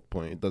my whole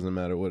point. It doesn't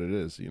matter what it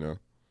is, Yeah.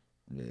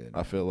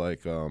 I feel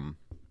like, and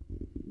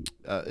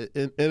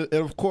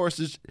of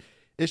course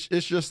it's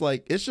just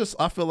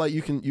I feel like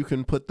you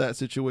can put that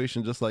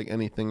situation just like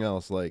anything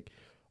else. Like,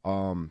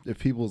 if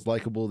people's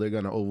likable, they're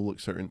gonna overlook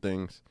certain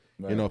things.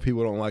 Right. If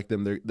people don't like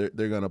them, they're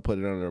gonna put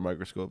it under a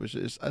microscope.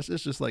 It's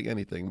just like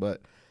anything,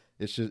 but.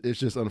 It's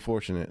just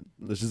unfortunate.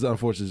 This is an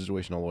unfortunate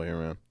situation all the way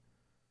around.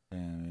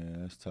 Damn, yeah,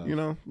 that's tough.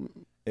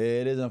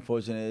 It is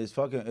unfortunate. It's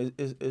fucking.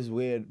 It's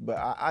weird, but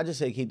I just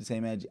say keep the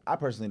same energy. I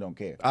personally don't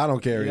care. I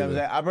don't care. You know either.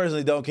 what I'm saying? I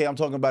personally don't care. I'm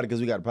talking about it because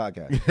we got a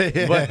podcast.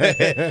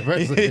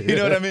 But, you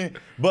know what I mean?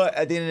 But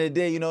at the end of the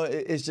day,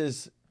 it's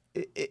just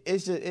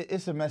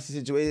it's a messy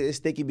situation. It's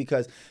sticky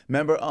because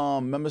remember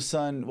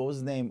son, what was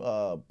his name?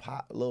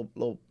 Pop, Lil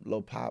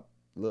Pop,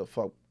 Lil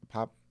fuck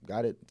Pop.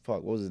 Got it?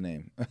 Fuck, what was his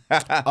name?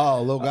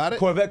 Lil got it?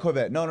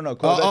 Corvette. No,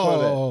 Corvette.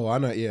 Oh, I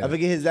know, yeah. I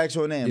forget his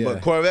actual name,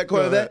 but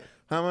Corvette.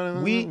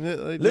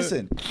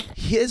 Listen,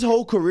 his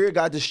whole career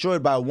got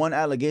destroyed by one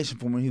allegation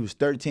from when he was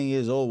 13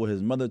 years old where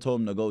his mother told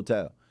him to go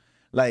tell.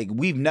 Like,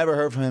 we've never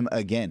heard from him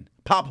again.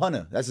 Pop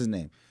Hunter, that's his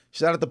name.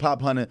 Shout out to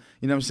Pop Hunter.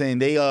 You know what I'm saying?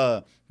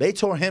 They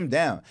tore him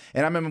down.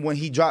 And I remember when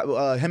he dropped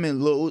him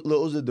and Lil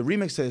Uzi the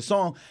remix to his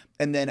song,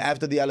 and then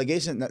after the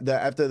allegation,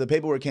 after the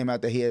paperwork came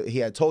out that he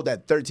had told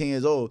that 13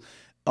 years old,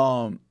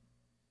 Lil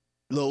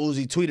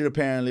Uzi tweeted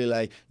apparently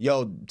like,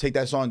 yo, take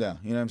that song down.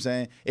 You know what I'm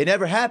saying? It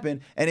never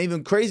happened. And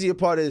even crazier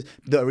part is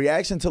the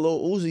reaction to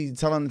Lil Uzi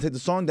telling him to take the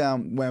song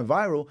down went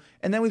viral.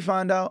 And then we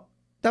find out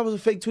that was a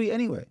fake tweet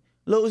anyway.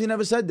 Lil Uzi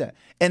never said that.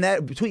 And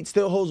that tweet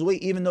still holds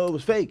weight even though it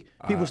was fake.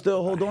 People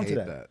still hold on to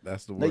that.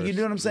 That's the worst. Like, you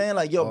know what I'm saying?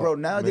 Like, yo, bro,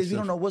 nowadays you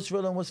don't know what's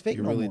real and what's fake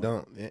no more. You really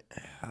don't. Yeah.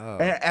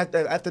 And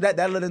after that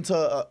led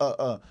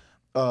into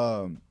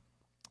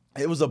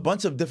it was a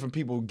bunch of different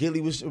people.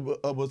 Gilly was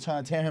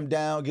trying to tear him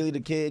down. Gilly the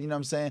Kid, you know what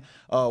I'm saying?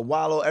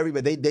 Wallow,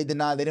 everybody. They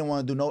denied. They didn't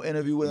want to do no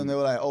interview with him. They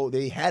were like, oh,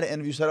 they had an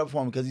interview set up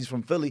for him because he's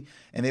from Philly.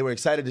 And they were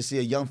excited to see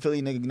a young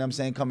Philly nigga, you know what I'm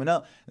saying, coming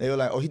up. They were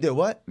like, oh, he did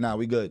what? Nah,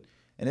 we good.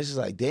 And it's just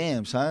like,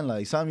 damn, son.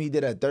 Like, something he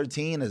did at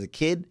 13 as a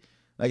kid,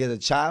 like as a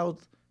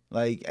child.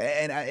 Like,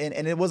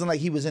 and it wasn't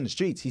like he was in the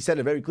streets. He said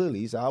it very clearly.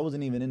 He said, I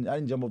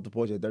didn't jump off the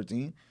porch at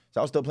 13.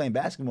 So I was still playing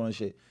basketball and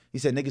shit. He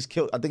said niggas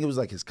killed. I think it was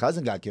like his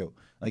cousin got killed,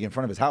 like in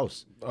front of his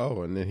house.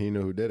 Oh, and then he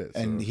knew who did it.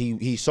 So. And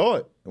he saw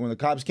it. When the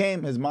cops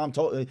came, his mom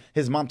took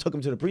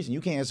him to the precinct.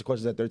 You can't answer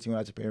questions at 13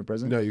 without your parent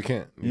present. No, you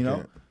can't. You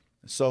know?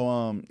 So,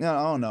 I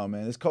don't know,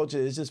 man. This culture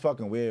is just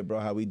fucking weird, bro,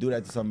 how we do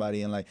that to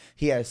somebody. And, like,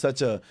 he had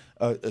such a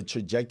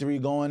trajectory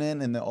going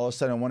in, and then all of a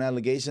sudden one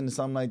allegation or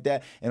something like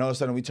that, and all of a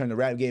sudden we turn the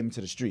rap game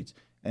into the streets.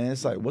 And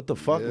it's like, what the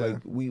fuck? Yeah. Like,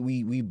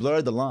 we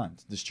blurred the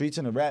lines. The streets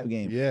and the rap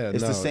game,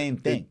 it's the same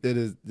thing. It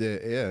is. Yeah,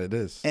 it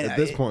is. And at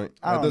this point,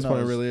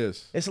 it really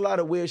is. It's a lot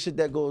of weird shit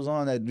that goes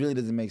on that really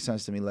doesn't make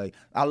sense to me. Like,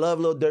 I love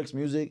Lil Durk's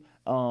music,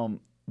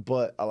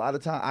 but a lot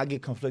of time I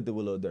get conflicted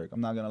with Lil Durk.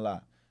 I'm not gonna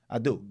lie. I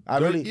do.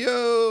 Durk,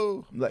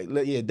 yo. Like,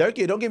 yeah,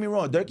 Durk, don't get me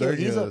wrong. Durk,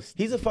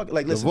 he's a fucking,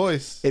 like, listen. The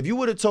voice. If you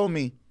would have told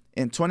me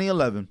in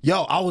 2011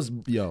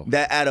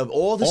 that out of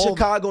all the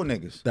Chicago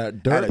niggas,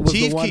 that Durk was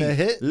Chief the one Keef, that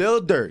hit?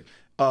 Lil Durk,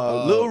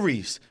 Lil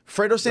Reese,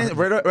 Fredo San,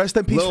 rest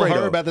in peace, Lil Fredo.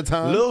 Herb at the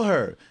time. Lil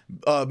Herb,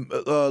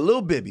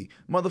 Lil Bibby,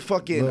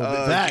 motherfucking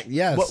Zach,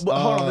 yes. But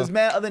hold on, there's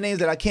mad other names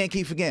that I can't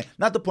keep forgetting.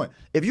 Not the point.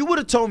 If you would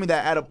have told me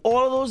that out of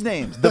all of those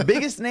names, the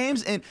biggest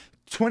names in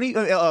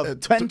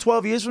 10,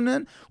 12 years from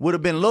then would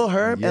have been Lil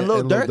Herb and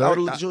Lil Durk. I would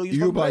have looked at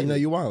you probably know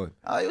you wildin'.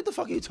 What the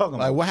fuck are you talking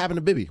about? Like, what happened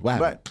to Bibby? What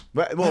happened?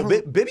 Right. Well,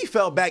 Bibby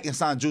fell back and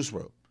signed Juice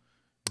WRLD.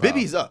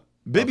 Bibby's up.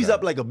 Bibby's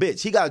up like a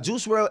bitch. He got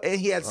Juice WRLD and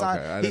he had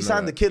signed. He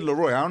signed the Kid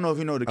Leroy. I don't know if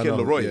you know who the Kid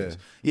Leroy is.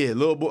 Yeah,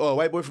 little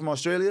white boy from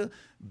Australia.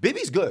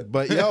 Bibby's good.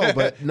 But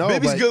no,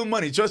 Bibby's good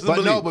money. Trust and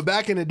believe. But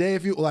back in the day,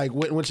 if you like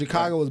when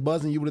Chicago was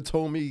buzzing, you would have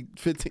told me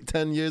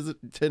 10 years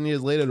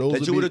later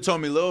that you would have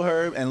told me Lil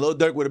Herb and Lil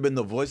Durk would have been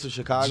the voice of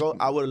Chicago.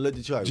 I would have looked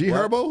at you like, G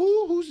Herbo,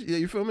 who's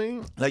you feel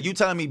me? Like, you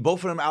telling me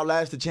both of them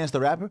outlasted Chance the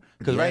Rapper?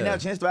 Because right now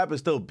Chance the Rapper is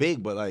still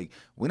big, but like,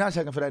 we're not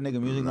checking for that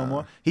nigga music no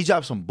more. He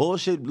dropped some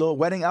bullshit little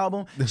wedding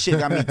album. Shit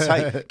got me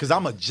tight because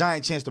I'm a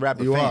giant Chance the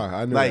Rapper fan.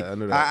 I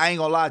knew that. I ain't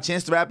gonna lie,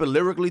 Chance the Rapper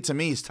lyrically to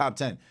me is top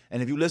 10.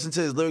 And if you listen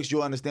to his lyrics,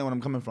 you'll understand where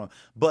I'm coming from.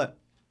 But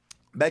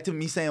back to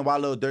me saying why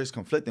Lil Durk's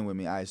conflicting with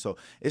me. All right, so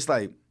it's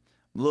like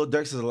Lil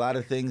Durk says a lot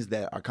of things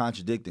that are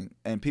contradicting,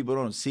 and people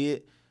don't see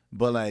it.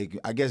 But like,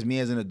 I guess me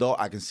as an adult,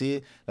 I can see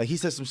it. Like, he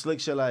said some slick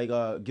shit like,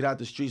 "Get out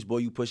the streets, boy,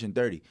 you pushing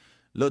 30."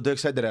 Lil Durk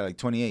said that at like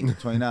 28,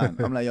 29.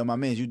 I'm like, yo, my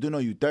man, you do know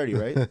you 30,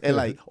 right? And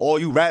like, all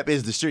you rap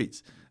is the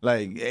streets.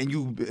 Like, and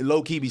you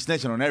low key be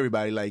snitching on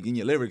everybody, like in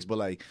your lyrics, but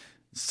like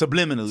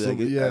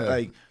subliminally,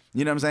 like.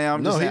 You know what I'm saying?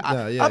 I'm just saying,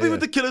 I'll be with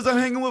the killers I'm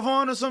hanging with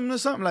on or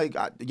something. Like,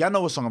 y'all know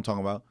what song I'm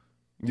talking about.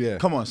 Yeah.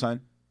 Come on, son.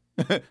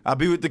 I'll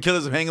be with the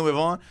killers I'm hanging with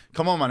on.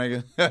 Come on, my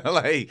nigga.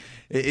 Like,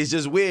 it's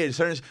just weird.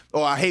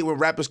 I hate when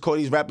rappers call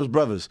these rappers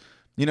brothers.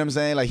 You know what I'm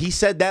saying? Like, he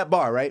said that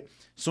bar, right?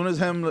 As soon as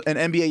him and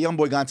NBA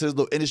Youngboy got into this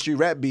little industry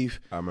rap beef,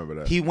 I remember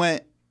that. He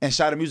went and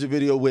shot a music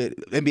video with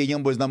NBA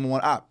Youngboy's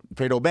 #1 op,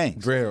 Fredo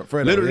Bangs.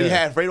 Fredo, literally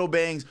had Fredo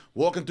Bangs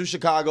walking through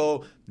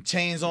Chicago,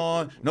 chains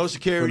on, no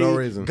security, for no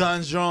reason,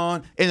 guns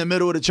drawn, in the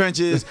middle of the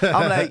trenches.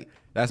 I'm like,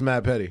 that's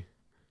mad petty.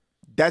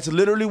 That's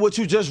literally what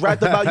you just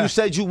rapped about. You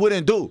said you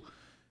wouldn't do.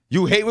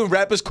 You hate when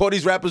rappers call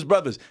these rappers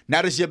brothers.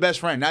 Now this your best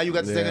friend. Now you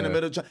got to stand in the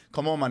middle.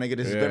 Come on, my nigga.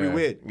 This is very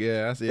weird.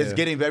 Yeah, it's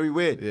getting very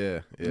weird.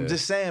 Yeah. I'm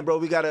just saying, bro.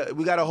 We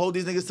gotta hold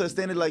these niggas to a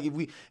standard. Like,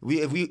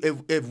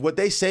 if what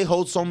they say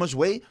holds so much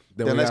weight,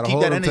 then let's keep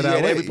that energy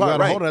at every part.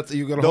 Right?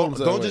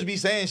 Don't just be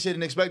saying shit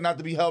and expect not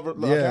to be held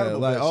accountable. Yeah,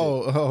 like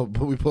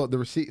but we pull up the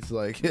receipts.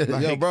 Like,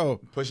 yo,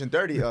 bro, pushing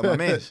 30. My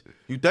man,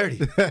 you 30.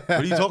 What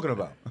are you talking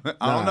about?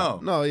 I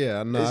don't know. No,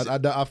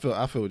 I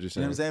feel what you're saying.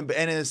 You know what I'm saying? But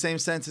and in the same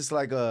sense, it's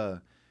like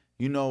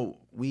you know,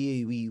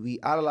 we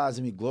idolize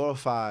and we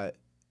glorify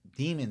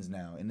demons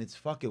now, and it's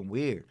fucking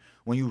weird.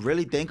 When you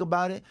really think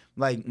about it,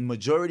 like,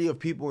 majority of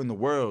people in the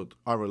world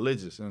are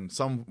religious in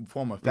some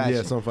form of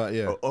fashion.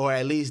 Yeah, Or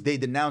at least they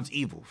denounce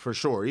evil, for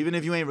sure. Even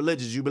if you ain't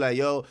religious, you be like,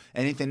 yo,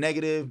 anything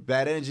negative,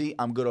 bad energy,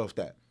 I'm good off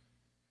that.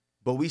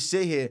 But we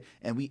sit here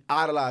and we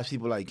idolize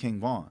people like King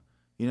Von.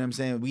 You know what I'm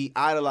saying? We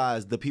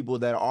idolize the people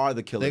that are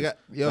the killers.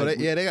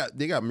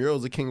 They got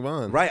murals of King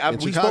Von. Right,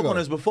 we spoke on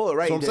this before,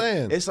 right? That's what I'm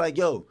saying. It's like,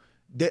 yo,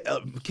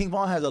 King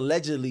Von has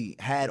allegedly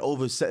had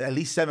over at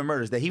least 7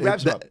 murders that he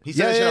raps about. He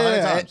said that shit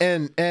 100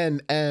 times.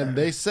 And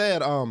they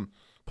said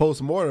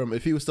post-mortem,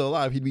 if he was still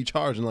alive, he'd be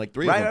charged in like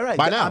 3 of them. Right.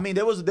 By now. I mean,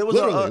 there was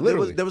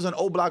an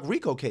O Block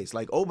RICO case.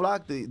 Like O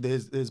Block,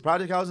 his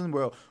project housing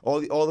where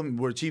all them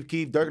where Chief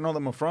Keef, Dirk, and all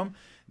them are from.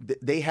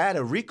 They had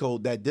a RICO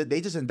that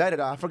they just indicted.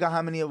 I forgot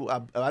how many.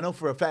 I know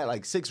for a fact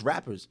like 6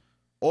 rappers.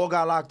 All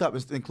got locked up,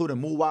 including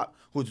Muwap,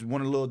 who's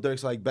one of Lil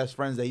Durk's like best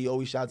friends that he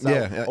always shouts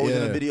out, always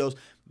in the videos.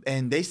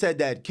 And they said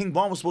that King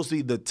Von was supposed to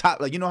be the top.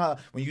 Like, you know how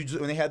when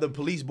they had the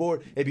police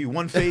board, it'd be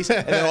one face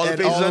and then all the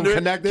faces under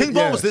it. King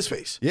Von was this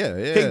face.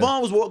 Yeah. King Von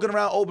was walking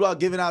around O Block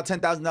giving out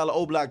 $10,000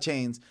 O Block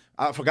chains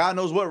for God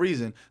knows what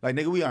reason. Like,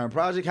 nigga, we are in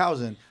project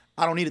housing.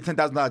 I don't need a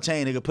 $10,000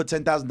 chain. Nigga, put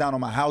 $10,000 down on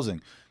my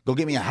housing. Go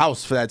get me a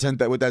house for that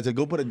with that.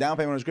 Go put a down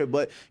payment on the script.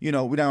 But you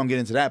know, we're not gonna get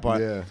into that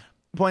part. Yeah.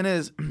 Point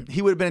is,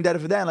 he would have been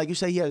indicted for that. And like you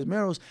say, he has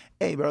murals.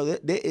 Hey, bro,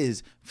 there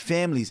is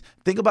families.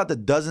 Think about the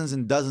dozens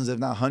and dozens, if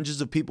not hundreds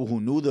of people who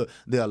knew the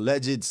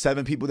alleged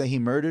 7 people that he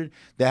murdered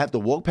that have to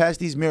walk past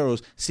these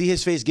murals, see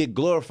his face get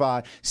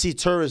glorified, see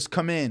tourists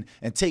come in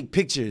and take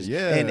pictures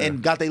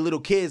and got their little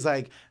kids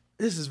like,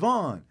 this is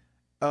Von.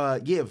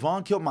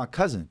 Von killed my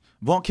cousin.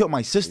 Von killed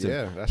my sister.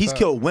 Yeah, he's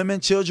killed women,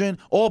 children,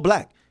 all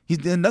black. He's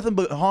done nothing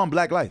but harm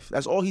black life.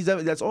 That's all he's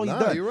done.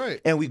 You're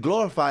right. And we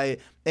glorify it.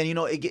 And you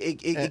know,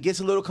 it gets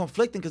a little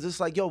conflicting because it's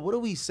like, yo, what are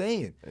we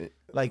saying?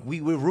 Like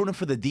we're rooting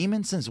for the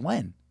demon since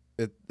when?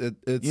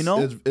 It's you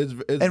know, it's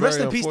and rest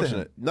in peace to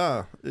him.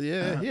 Nah,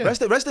 yeah.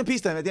 Rest in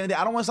peace to him. At the end of the day,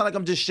 I don't want to sound like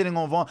I'm just shitting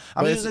on Von.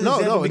 I'm just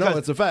no,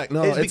 it's a fact.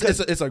 No,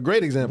 it's a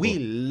great example. We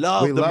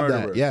love the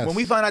murderer. That. Yes. When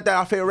we find out that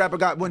our favorite rapper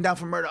went down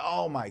for murder,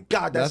 oh my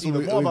God, that's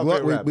even more of our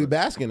favorite rapper. We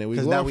bask in it. We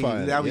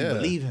glorify it. Now we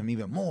believe him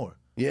even more.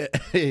 Yeah,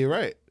 you're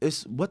right.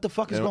 It's what the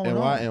fuck is going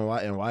on? And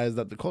why is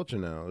that the culture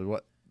now?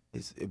 Why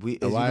is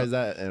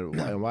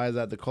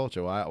that the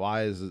culture?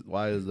 Why is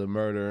the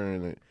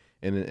murder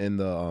and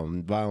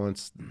the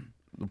violence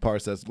the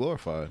parts that's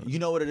glorified? You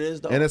know what it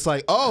is though? And it's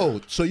like, oh,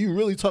 so you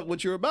really talk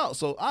what you're about.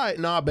 So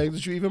I begs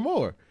at you even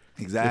more.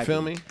 Exactly. You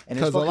feel me?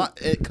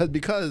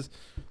 Because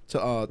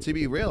to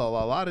be real, a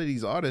lot of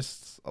these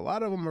artists, a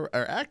lot of them are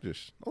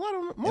actors. A lot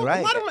of them are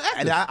actors.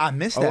 And I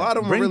miss that. A lot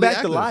of them Bring really back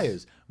actors. the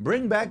liars.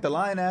 Bring back the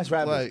lying ass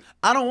rappers. Like,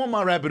 I don't want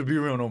my rapper to be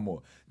real no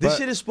more. This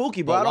shit is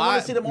spooky, bro. I don't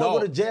want to see them all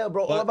go to jail,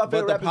 bro. All of my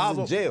favorite rappers is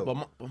in jail.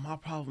 But my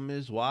problem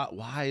is why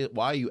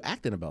are you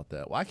acting about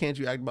that? Why can't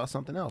you act about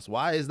something else?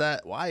 Why is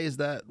that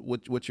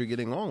what you're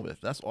getting along with?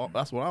 That's what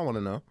I want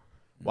to know.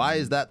 Why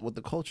is that what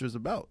the culture is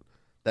about?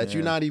 That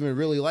you're not even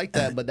really like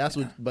that, but that's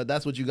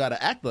what you got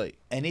to act like.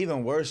 And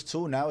even worse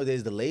too,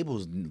 nowadays the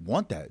labels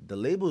want that. The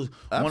labels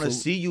want to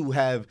see you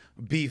have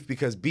beef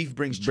because beef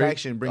brings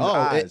traction, brings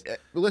eyes. I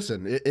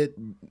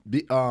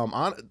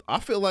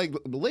feel like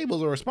the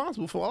labels are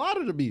responsible for a lot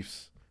of the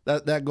beefs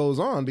that goes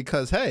on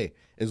because hey,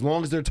 as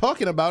long as they're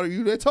talking about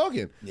it, they're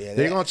talking. Yeah,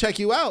 they're gonna check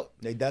you out.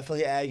 They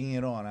definitely egging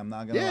it on. I'm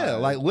not gonna. Yeah,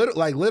 lie.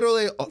 like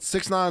literally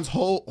 6ix9ine's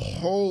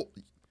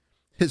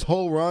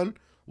whole run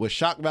was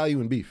shock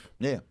value and beef.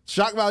 Yeah.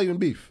 Shock value and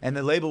beef. And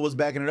the label was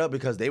backing it up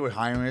because they were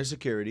hiring his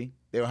security.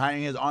 They were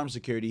hiring his armed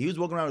security. He was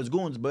walking around with his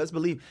goons, but let's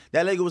believe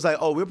that label was like,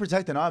 oh, we're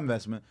protecting our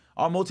investment,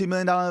 our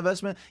multi-million-dollar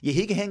investment. Yeah,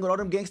 he can hang with all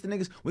them gangster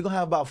niggas. We're going to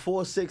have about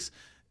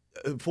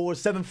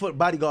 7-foot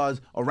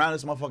bodyguards around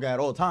this motherfucker at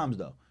all times,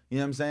 though. You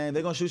know what I'm saying?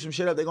 They're going to shoot some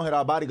shit up. They're going to hit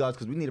our bodyguards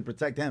because we need to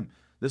protect him.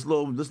 This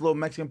little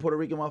Mexican, Puerto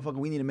Rican motherfucker,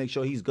 we need to make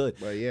sure he's good.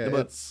 But yeah,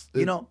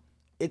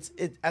 it's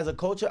as a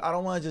culture, I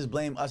don't want to just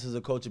blame us as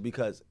a culture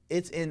because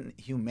it's in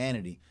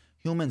humanity.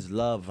 Humans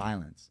love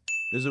violence.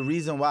 There's a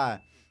reason why,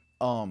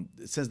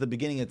 since the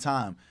beginning of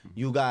time,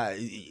 you got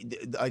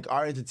like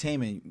our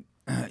entertainment.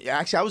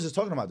 Actually, I was just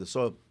talking about this.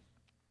 So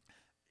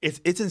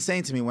it's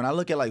insane to me when I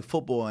look at like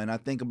football and I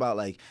think about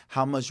like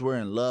how much we're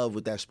in love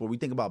with that sport. We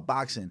think about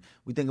boxing.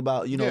 We think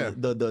about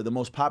the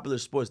most popular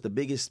sports, the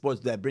biggest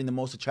sports that bring the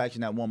most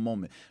attraction at one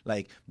moment.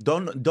 Like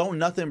don't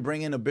nothing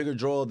bring in a bigger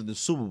draw than the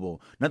Super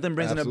Bowl. Nothing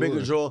brings in a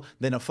bigger draw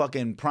than a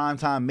fucking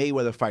primetime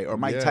Mayweather fight or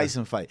Mike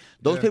Tyson fight.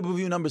 Those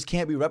pay-per-view numbers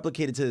can't be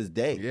replicated to this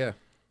day. Yeah.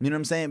 You know what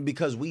I'm saying?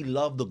 Because we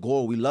love the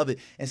gore. We love it.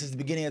 And since the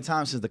beginning of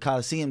time, since the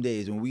Coliseum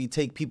days, when we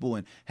take people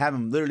and have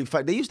them literally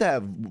fight, they used to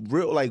have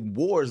real like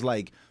wars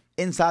like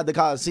inside the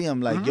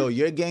Coliseum, like, yo,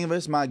 your gang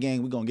versus my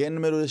gang. We're going to get in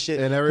the middle of this shit.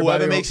 And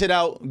whoever makes it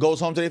out goes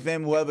home to their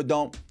family. Whoever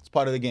don't, it's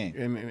part of the game.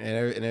 And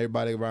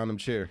everybody around them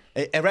cheer.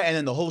 And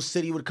then the whole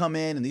city would come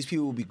in, and these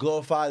people would be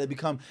glorified.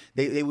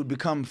 They would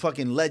become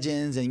fucking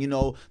legends, and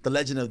the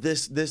legend of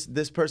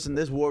this person,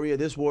 this warrior.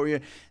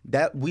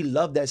 That we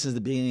love that since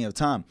the beginning of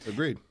time.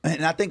 Agreed.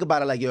 And I think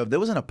about it like, if there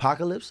was an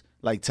apocalypse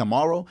like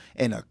tomorrow,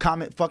 and a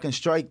comet fucking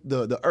strike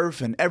the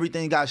earth, and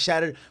everything got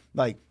shattered,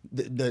 like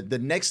the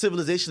next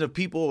civilization of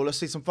people, or let's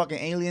say some fucking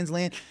aliens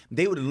land,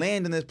 they would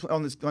land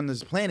on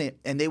this planet,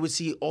 and they would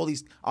see all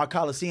our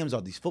coliseums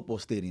are these football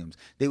stadiums.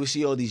 They would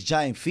see all these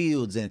giant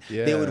fields, and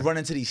they would run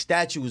into these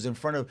statues in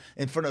front of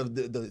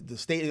the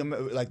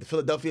stadium, like the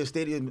Philadelphia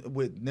Stadium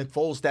with Nick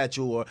Foles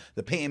statue, or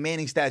the Peyton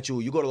Manning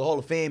statue. You go to the Hall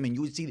of Fame, and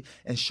you would see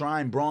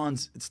enshrined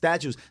bronze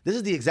statues. This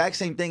is the exact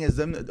same thing as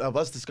of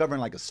us discovering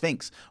like a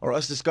Sphinx, or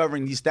us discovering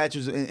these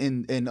statues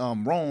in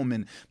Rome,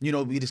 and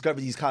we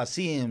discovered these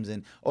coliseums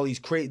and all these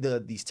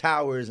these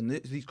towers and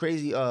these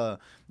crazy you know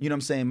what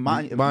I'm saying,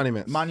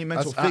 monuments,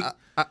 monumental.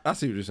 I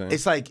see what you're saying.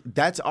 It's like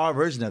that's our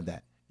version of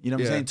that. You know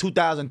what I'm saying?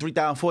 2,000,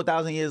 3,000,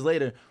 4,000 years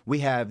later, we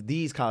have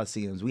these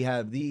coliseums, we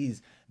have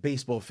these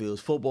baseball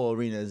fields, football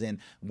arenas, and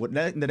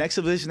the next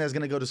civilization that's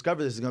gonna go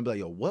discover this is gonna be like,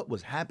 yo, what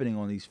was happening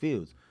on these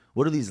fields?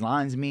 What do these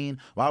lines mean?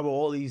 Why were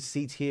all these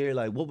seats here?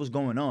 Like, what was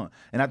going on?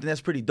 And I think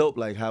that's pretty dope,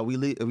 like how we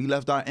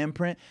left our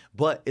imprint.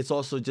 But it's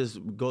also just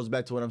goes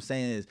back to what I'm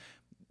saying is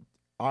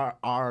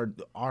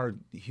our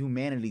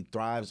humanity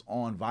thrives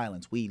on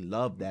violence. We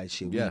love that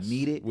shit. Yes, we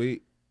need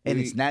it.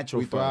 It's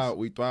natural for us.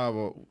 We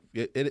thrive.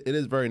 It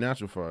is very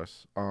natural for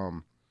us.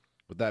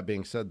 With that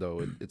being said,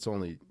 though, it's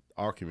only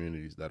our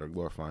communities that are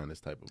glorifying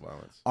this type of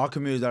violence. Our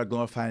communities are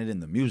glorifying it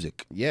in the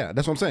music. Yeah,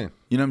 that's what I'm saying.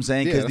 You know what I'm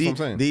saying? Yeah, that's what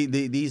I'm saying.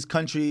 These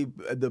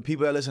the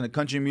people that listen to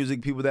country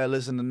music, people that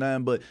listen to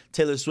nothing but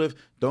Taylor Swift,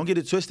 don't get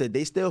it twisted.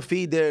 They still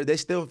feed their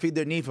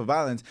need for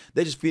violence.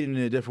 They're just feeding it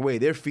in a different way.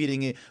 They're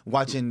feeding it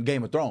watching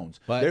Game of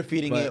Thrones. They're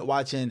feeding it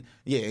watching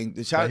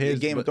shout out to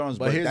Game of Thrones,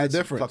 but here's that's the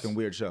difference. A fucking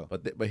weird show.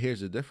 But here's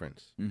the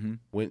difference. Mm-hmm.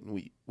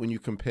 When you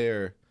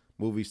compare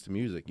movies to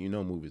music,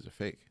 movies are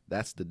fake.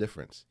 That's the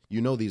difference.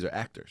 These are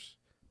actors.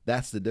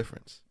 That's the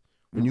difference.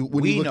 When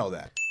you know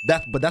that.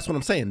 But that's what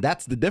I'm saying.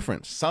 That's the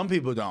difference. Some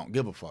people don't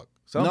give a fuck.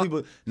 Some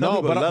people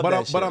love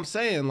that shit. But I'm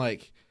saying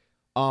like,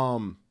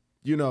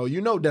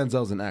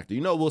 Denzel's an actor.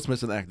 Will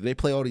Smith's an actor. They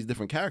play all these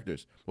different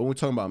characters. But when we're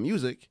talking about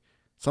music,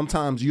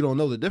 sometimes you don't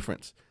know the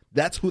difference.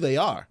 That's who they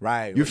are.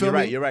 Right. You feel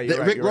me? You're right.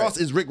 Rick Ross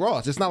is Rick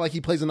Ross. It's not like he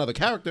plays another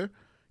character.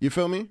 You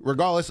feel me?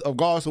 Regardless of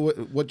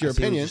what your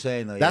opinion,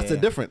 that's the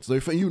difference. So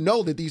you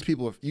know that these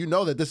people,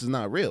 that this is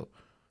not real.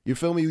 You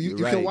feel me? You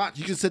can watch.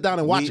 You can sit down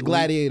and watch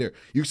Gladiator.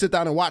 You can sit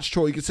down and watch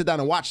Troy. You can sit down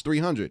and watch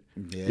 300.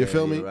 Yeah, you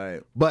feel me?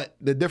 Right. But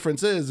the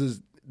difference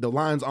is the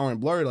lines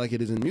aren't blurred like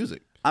it is in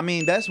music. I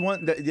mean, that's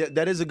one.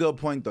 That is a good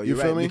point though. You're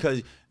feel right me?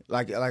 Because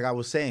like I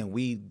was saying,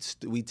 we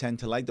tend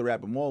to like the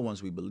rapper more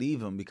once we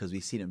believe him because we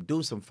seen him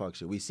do some fuck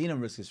shit. We seen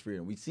him risk his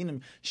freedom. We seen him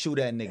shoot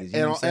at niggas. You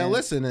know what I'm saying? And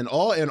listen, and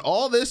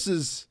all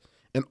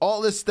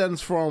this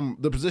stems from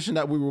the position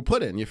that we were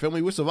put in. You feel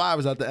me? We're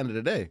survivors at the end of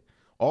the day.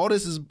 All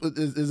this is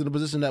in the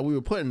position that we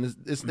were put in.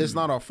 It's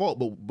not our fault,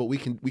 but we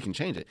can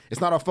change it.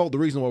 It's not our fault. The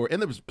reason why we're in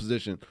this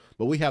position,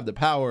 but we have the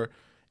power,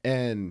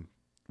 and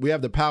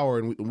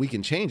we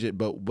can change it.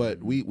 But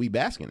we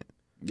bask in it.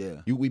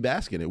 Yeah, we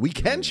bask in it. We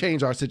can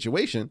change our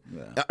situation,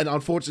 an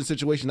unfortunate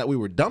situation that we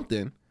were dumped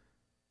in,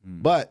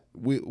 but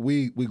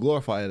we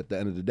glorify it at the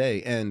end of the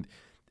day. And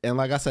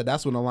like I said,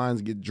 that's when the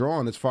lines get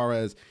drawn as far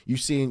as you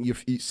seeing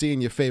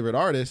your favorite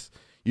artists.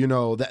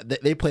 That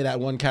they play that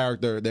one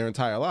character their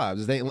entire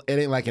lives. It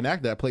ain't like an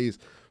actor that plays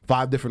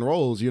 5 different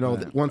roles.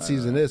 One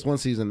season this, one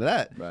season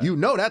that. Right.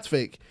 That's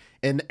fake,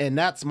 and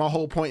that's my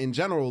whole point in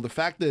general. The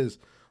fact is,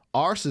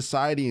 our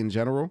society in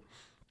general,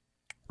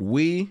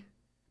 we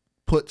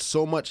put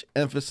so much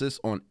emphasis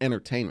on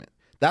entertainment.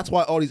 That's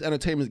why all these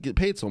entertainments get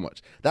paid so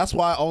much. That's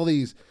why all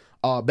these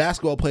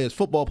basketball players,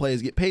 football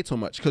players get paid so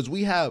much, because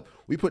we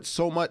put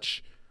so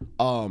much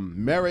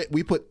merit.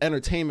 We put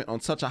entertainment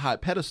on such a high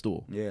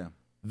pedestal. Yeah.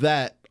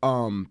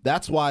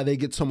 That's why they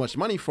get so much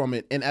money from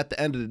it. And at the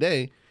end of the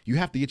day, you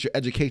have to get your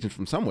education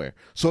from somewhere.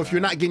 So if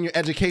you're not getting your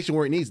education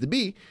where it needs to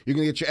be, you're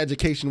gonna get your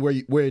education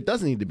where it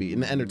doesn't need to be,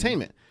 in the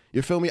entertainment.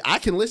 You feel me? I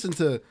can listen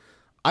to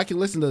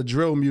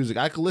drill music.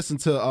 I can listen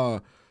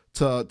to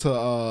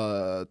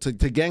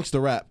gangster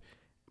rap,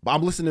 but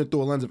I'm listening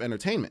through a lens of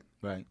entertainment.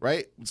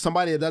 Right.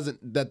 Somebody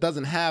that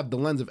doesn't have the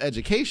lens of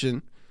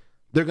education,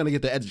 they're gonna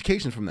get the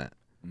education from that.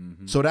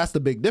 Mm-hmm. So that's the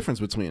big difference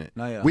between it.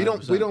 We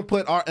don't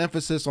put our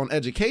emphasis on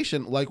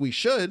education like we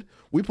should.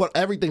 We put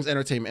everything's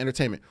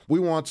entertainment. We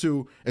want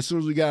to, as soon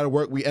as we get out of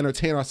work, we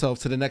entertain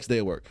ourselves to the next day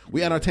of work.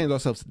 We entertain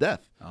ourselves to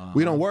death.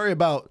 We don't worry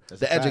about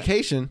the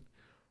education,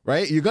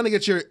 right? You're gonna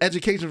get your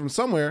education from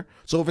somewhere.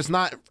 So if it's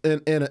not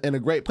in a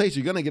great place,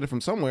 you're gonna get it from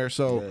somewhere.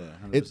 So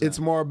it's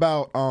more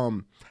about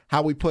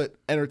how we put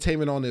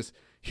entertainment on this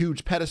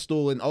huge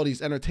pedestal, and all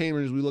these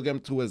entertainers we look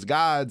up to as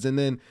gods, and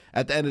then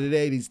at the end of the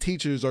day, these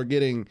teachers are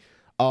getting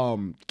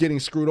getting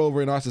screwed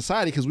over in our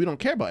society because we don't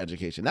care about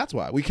education. That's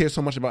why we care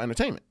so much about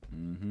entertainment.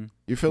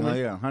 You feel me?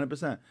 Yeah,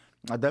 100%.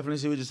 I definitely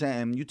see what you're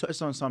saying. And you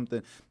touched on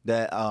something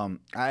that I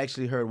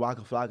actually heard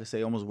Waka Flocka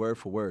say almost word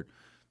for word,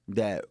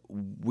 that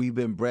we've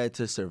been bred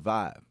to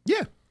survive.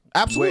 Yeah,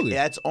 absolutely.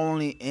 That's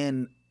only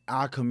in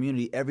our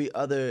community. Every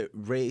other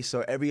race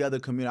or every other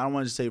community, I don't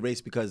want to say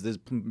race because there's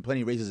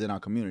plenty of races in our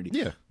community.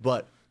 Yeah.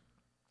 But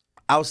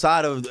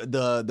outside of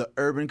the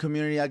urban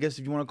community, I guess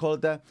if you want to call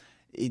it that,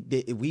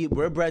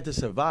 we're bred to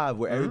survive,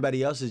 where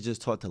everybody else is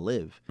just taught to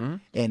live,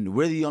 and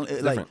we're the only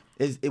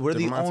we're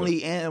the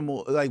only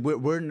animal. Like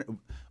we're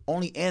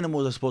only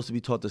animals are supposed to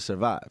be taught to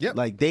survive. Yep.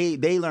 Like they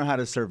learn how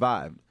to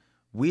survive.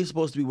 We're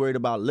supposed to be worried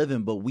about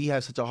living, but we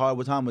have such a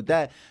hard time with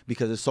that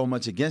because there's so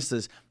much against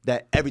us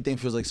that everything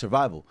feels like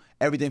survival.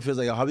 Everything feels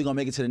like, how are we gonna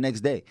make it to the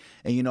next day?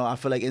 And you know, I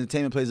feel like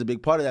entertainment plays a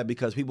big part of that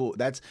because people,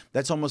 that's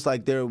almost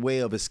like their way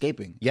of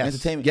escaping. Yes.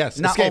 Entertainment. Yes.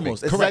 Not Escaping.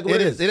 almost. It's correct. Like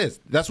It is.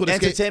 That's what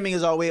entertainment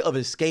is our way of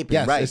escaping.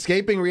 Yes. Right.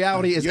 Escaping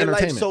reality is Your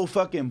entertainment. life's so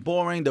fucking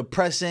boring,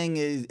 depressing,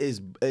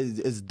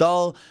 is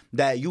dull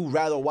that you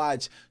rather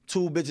watch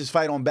two bitches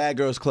fight on Bad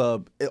Girls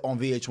Club on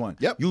VH1.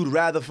 Yep. You'd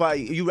rather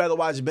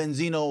watch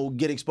Benzino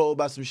get exposed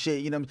by some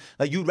shit. You know,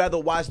 like you'd rather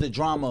watch the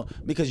drama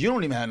because you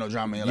don't even have no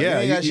drama. Like,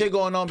 Yeah, you ain't got shit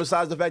going on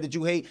besides the fact that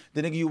you hate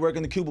the nigga you work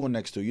in the cubicle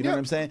next to. You know what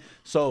I'm saying?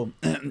 So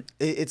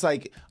it's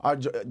like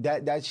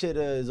that shit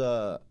is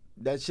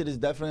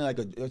definitely like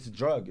it's a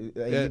drug.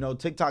 You know,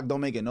 TikTok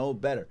don't make it no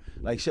better.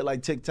 Like shit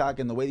like TikTok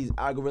and the way these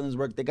algorithms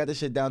work, they got this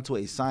shit down to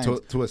a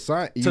science. To a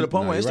science. To the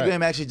point where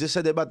Instagram actually just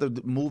said they're about to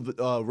move.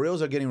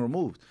 Reels are getting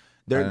removed.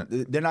 They're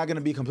not going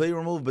to be completely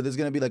removed, but there's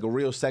going to be like a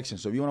reel section.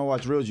 So if you want to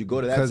watch reels, you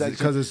go to that section.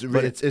 Because it's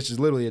just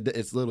literally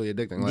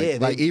addicting.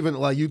 Like, even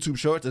like YouTube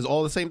Shorts is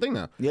all the same thing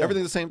now. Yeah.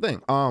 Everything's the same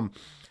thing.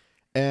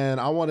 And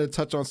I want to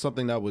touch on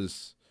something I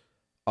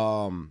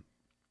want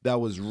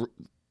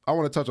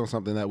to touch on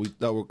something that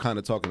we're kind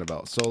of talking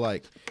about. So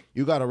like,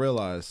 you got to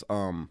realize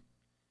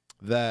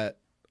that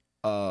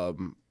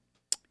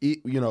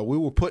you know, we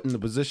were put in the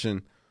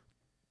position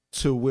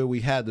to where we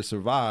had to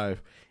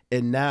survive,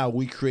 and now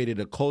we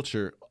created a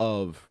culture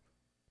of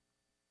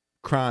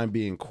crime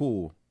being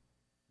cool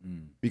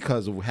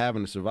because of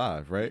having to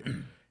survive, right?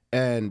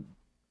 And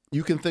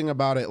you can think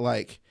about it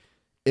like,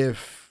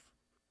 if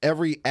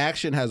every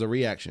action has a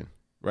reaction,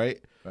 right?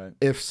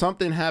 If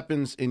something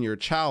happens in your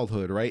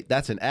childhood, right,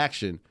 that's an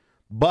action,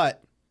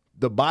 but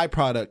the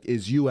byproduct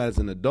is you as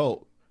an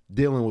adult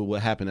dealing with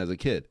what happened as a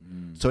kid.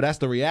 So that's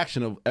the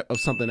reaction of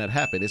something that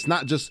happened. It's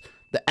not just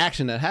the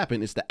action that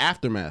happened, it's the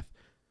aftermath.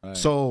 Right.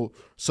 So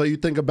you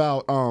think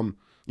about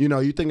you know,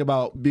 you think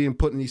about being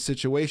put in these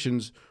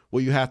situations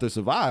where you have to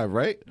survive,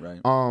 right?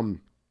 Right.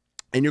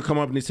 And you come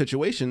up in these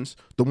situations,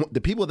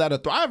 the people that are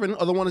thriving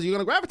are the ones you're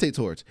gonna gravitate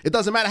towards. It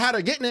doesn't matter how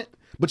they're getting it,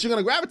 but you're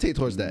gonna gravitate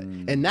towards that.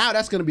 And now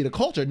that's gonna be the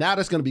culture. Now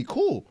that's gonna be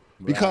cool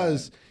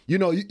because you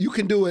know, you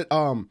can do it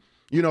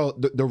you know,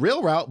 the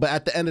real route, but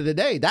at the end of the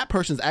day, that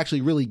person's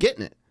actually really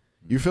getting it.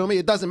 You feel me?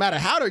 It doesn't matter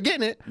how they're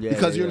getting it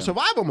because you're in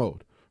survival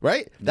mode,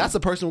 right? That's the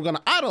person we're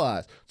gonna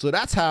idolize. So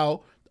that's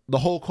how the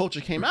whole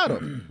culture came out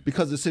of,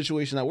 because of the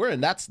situation that we're in.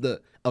 That's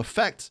the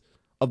effect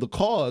of the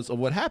cause of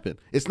what happened.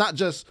 It's not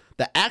just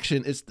the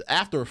action; it's the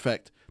after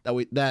effect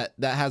that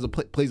has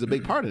plays a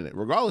big part in it,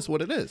 regardless of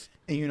what it is.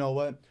 And you know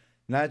what?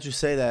 Now that you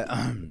say that,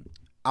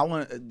 I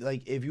want,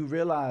 like, if you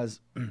realize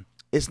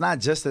it's not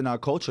just in our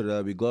culture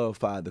that we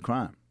glorify the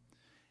crime.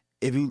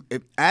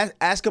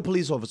 Ask a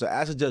police officer,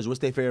 ask a judge, what's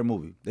their favorite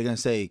movie? They're gonna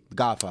say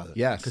Godfather,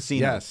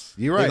 Casino. Yes,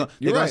 you're right.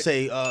 They're gonna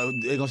say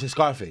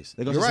Scarface.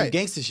 They're gonna say some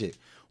gangster shit.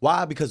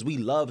 Why? Because we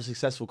love a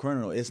successful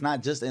criminal. It's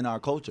not just in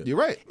our culture. You're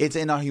right. It's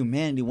in our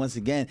humanity. Once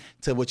again,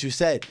 to what you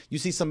said, you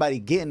see somebody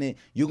getting it,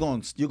 you're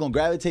gonna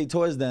gravitate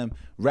towards them.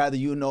 Rather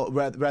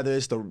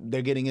it's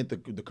they're getting it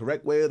the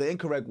correct way or the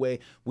incorrect way.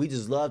 We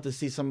just love to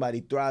see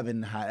somebody thrive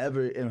in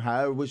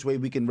however which way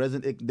we can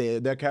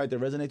resonate. Their character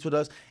resonates with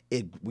us.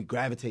 We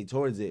gravitate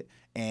towards it.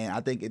 And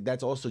I think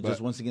that's also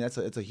just once again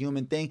it's a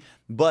human thing,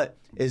 but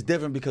it's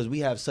different because we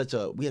have such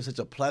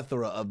a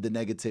plethora of the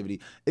negativity.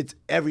 It's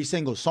every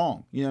single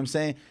song. You know what I'm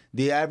saying?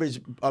 The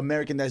average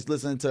American that's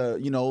listening to,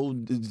 you know,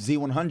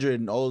 Z100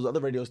 and all those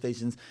other radio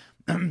stations,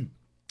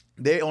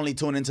 they only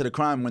tune into the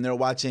crime when they're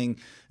watching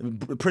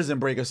Prison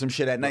Break or some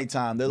shit at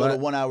nighttime. Their little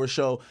 1 hour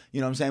show,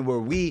 you know what I'm saying? Where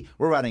we're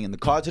riding in the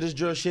car to this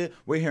drill shit.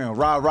 We're hearing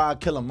rah rah,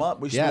 kill 'em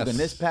up. We're smoking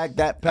this pack,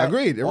 that pack.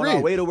 Agreed. On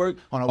our way to work,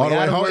 on our way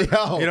out of work. You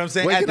know what I'm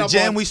saying? At the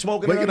gym, we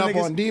smoking. Waking up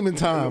on demon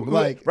time,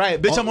 like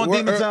bitch. I'm on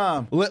demon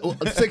time.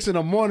 6 in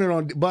the morning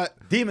on, but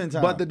demon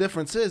time. But the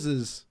difference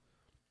is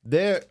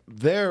they're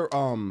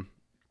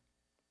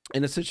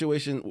in a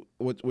situation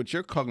what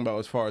you're talking about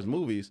as far as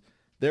movies.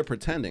 They're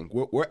pretending.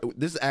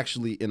 This is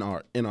actually in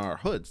our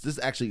hoods. This is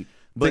actually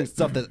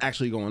stuff that's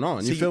actually going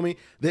on. You feel me?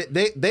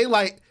 They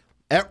like,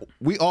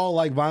 we all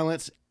like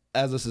violence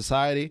as a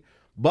society,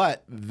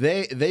 but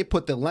they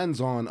put the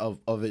lens on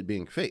of it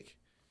being fake.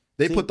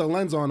 They put the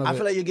lens on of it. I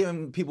feel like you're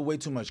giving people way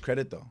too much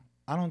credit though.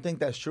 I don't think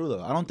that's true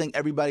though. I don't think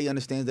everybody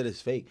understands that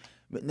it's fake.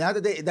 But now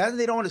that they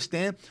don't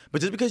understand,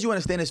 but just because you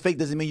understand it's fake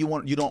doesn't mean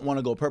you don't want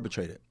to go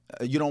perpetrate it.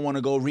 You don't want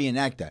to go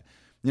reenact that.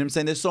 You know what I'm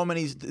saying? There's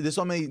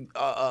so many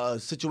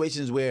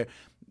situations where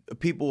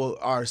people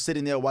are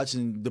sitting there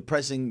watching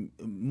depressing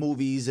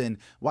movies and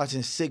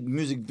watching sick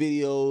music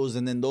videos,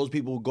 and then those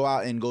people go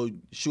out and go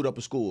shoot up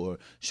a school or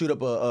shoot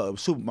up a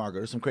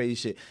supermarket or some crazy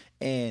shit.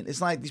 And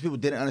it's like these people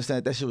didn't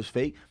understand that shit was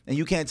fake, and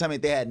you can't tell me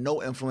they had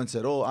no influence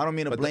at all. I don't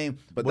mean to blame,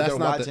 but what that's they're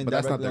not watching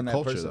that's not directly their on that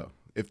culture person. though.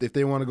 If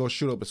they want to go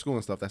shoot up a school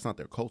and stuff, that's not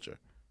their culture.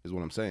 Is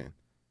what I'm saying.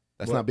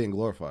 That's not being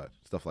glorified.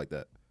 Stuff like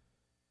that.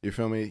 You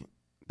feel me?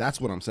 That's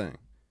what I'm saying.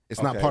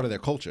 It's not part of their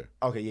culture.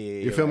 Okay,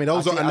 yeah. You feel me?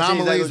 Those are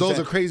anomalies. Those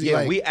are crazy. Yeah,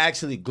 like, we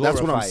actually glorify.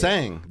 That's what I'm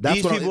saying.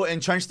 These people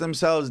entrench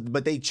themselves,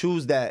 but they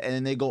choose that, and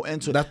then they go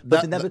into it.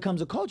 But then that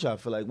becomes a culture. I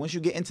feel like once you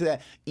get into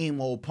that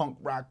emo punk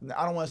rock,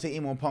 I don't want to say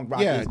emo punk rock.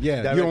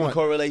 Directly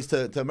correlates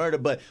to murder.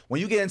 But when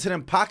you get into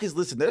them pockets,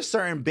 listen, there's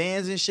certain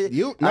bands and shit.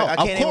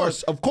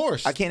 Of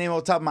course. I can't name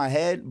off the top of my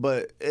head,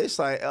 but it's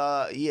like,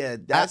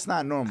 that's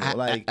not normal.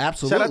 Like,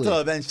 absolutely. Shout out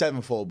to Avenged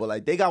Sevenfold, but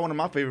like they got one of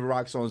my favorite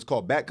rock songs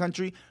called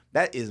Backcountry.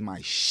 That is my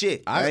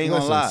shit. I ain't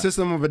gonna lie.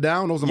 System of a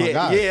Down, those are my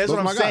guys. Yeah, that's what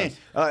I'm saying.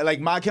 Like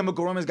My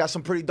Chemical Romance got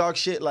some pretty dark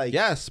shit. Like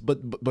yes,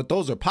 but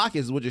those are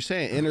pockets. Is what you're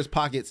saying. And there's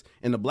pockets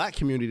in the black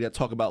community that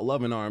talk about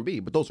love and R&B,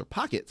 but those are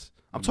pockets.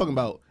 I'm talking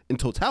about in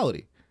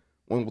totality.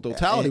 In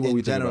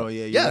general,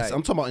 yes, right.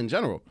 I'm talking about in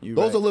general.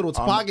 Those are little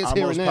pockets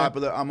here and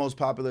there. Our most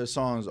popular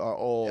songs are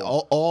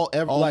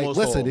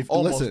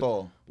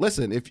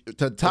listen, if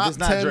the top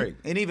 10, Drake,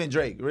 and even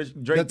Drake thinks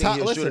he's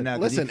a shooter now.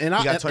 Listen, and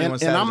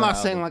I'm not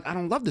saying like I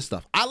don't love this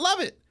stuff. I love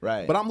it,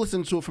 right? But I'm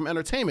listening to it from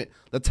entertainment.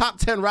 The top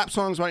 10 rap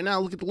songs right now.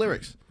 Look at the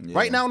lyrics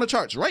right now on the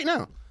charts. Right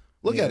now,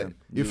 look at it.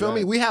 You feel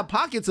me? We have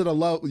pockets of the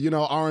love,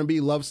 R&B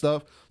love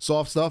stuff,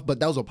 soft stuff,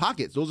 but those are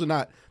pockets. Those are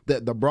not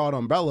the broad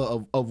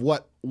umbrella of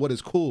what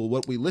is cool,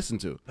 what we listen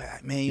to.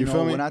 Man, you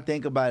know, when I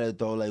think about it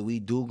though, like we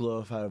do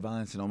glorify the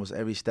violence in almost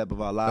every step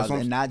of our lives,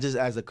 and not just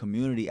as a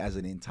community, as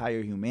an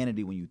entire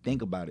humanity. When you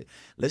think about it,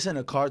 listen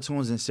to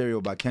Cartoons and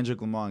Cereal by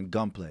Kendrick Lamar and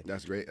Gunplay.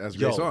 That's great. That's a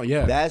great song.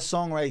 Yeah, that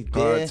song right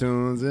there.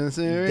 Cartoons and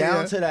Cereal.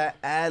 Down to the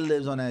ad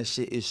libs on that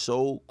shit is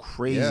so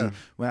crazy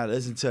when I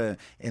listen to it,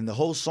 and the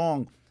whole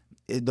song.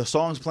 The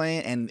song's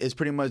playing, and it's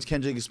pretty much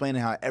Kendrick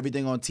explaining how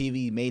everything on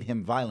TV made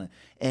him violent.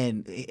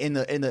 And in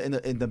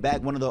the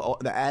back, one of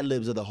the ad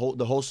libs of the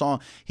whole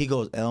song, he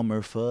goes,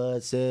 "Elmer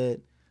Fudd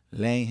said,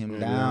 lay him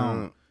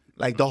down."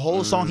 Like the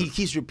whole song, he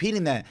keeps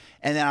repeating that,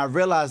 and then I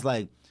realized,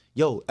 like,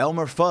 yo,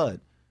 Elmer Fudd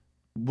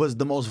was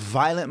the most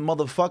violent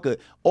motherfucker.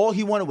 All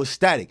he wanted was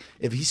static.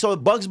 If he saw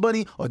Bugs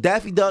Bunny or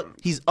Daffy Duck,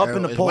 he's up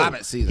in the pole.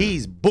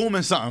 He's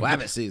booming something.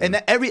 Rabbit season.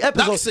 And every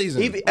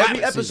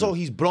episode,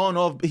 he's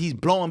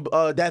blowing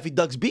Daffy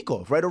Duck's beak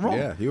off, right or wrong.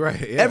 Yeah, you're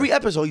right. Yeah. Every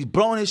episode, he's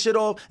blowing his shit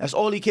off. That's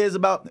all he cares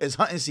about is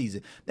hunting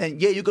season.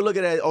 And yeah, you could look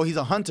at it, oh, he's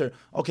a hunter.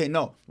 Okay,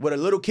 no. What a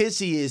little kid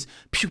see is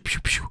pew,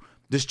 pew, pew.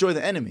 Destroy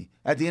the enemy.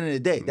 At the end of the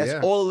day,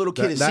 that's all a little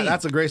kid is seeing.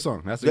 That's a great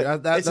song. It's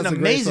an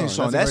amazing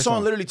song. That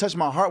song literally touched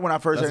my heart when I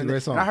first heard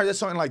it. And I heard that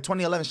song in like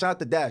 2011. Shout out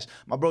to Dash.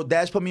 My bro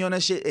Dash put me on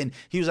that shit, and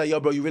he was like, "Yo,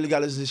 bro, you really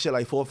gotta listen to this shit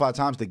like 4 or 5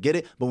 times to get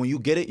it. But when you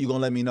get it, you gonna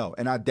let me know."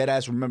 And I dead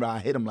ass remember I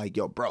hit him like,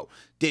 "Yo, bro,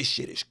 this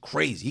shit is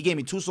crazy." He gave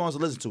me 2 songs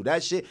to listen to.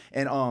 That shit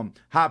and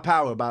High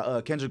Power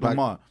by Kendrick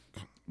Lamar.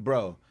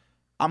 Bro,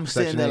 I'm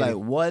sitting there like,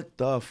 what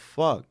the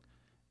fuck?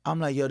 I'm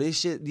like, yo, these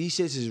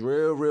shits is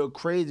real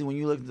crazy when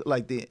you look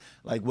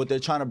like what they're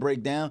trying to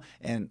break down.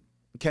 And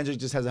Kendrick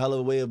just has a hell of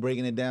a way of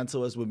breaking it down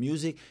to us with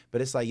music.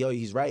 But it's like, yo,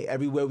 he's right.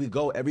 Everywhere we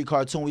go, every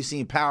cartoon we see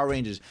in Power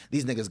Rangers,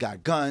 these niggas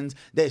got guns.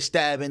 They're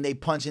stabbing, they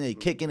punching, they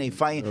kicking, they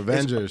fighting.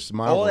 Avengers,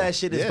 Marvel. All that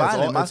shit is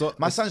violent.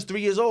 My son's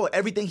 3 years old.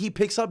 Everything he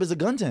picks up is a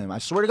gun to him. I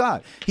swear to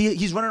God.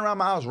 He's running around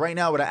my house right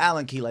now with an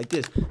Allen key like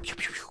this.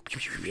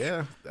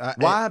 Yeah.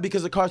 Why?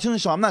 Because the cartoon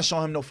show. I'm not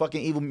showing him no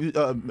fucking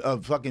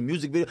evil fucking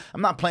music video.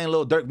 I'm not playing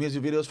Lil Durk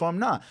music videos for him.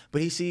 Nah.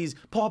 But he sees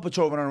Paw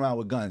Patrol running around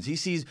with guns. He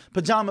sees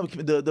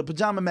the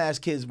pajama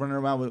mask kids running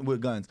around with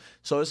guns.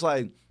 So it's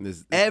like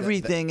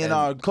everything in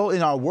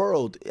our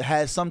world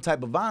has some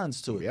type of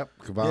violence to it. Yep.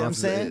 You know what I'm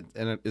saying?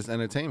 And it's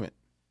entertainment.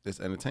 It's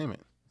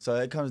entertainment. So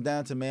it comes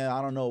down to, man,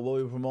 I don't know what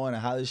we're promoting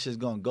and how this shit's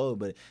gonna go,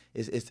 but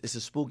it's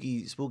a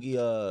spooky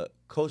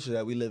culture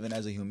that we live in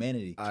as a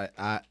humanity.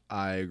 I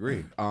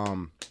agree.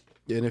 And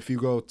if you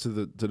go to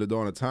the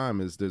dawn of time,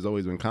 there's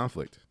always been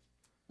conflict.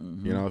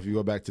 Mm-hmm. You know, if you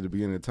go back to the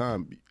beginning of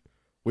time,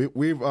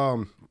 we've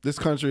this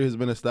country has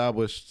been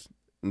established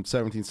in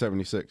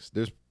 1776.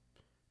 There's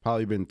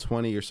probably been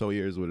 20 or so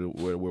years where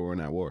we're in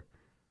that war.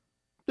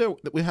 There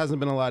hasn't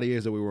been a lot of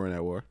years that we were in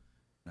that war.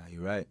 Nah,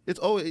 you're right. It's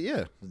always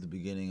It's the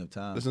beginning of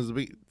time.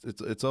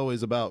 It's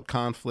always about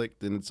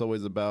conflict, and it's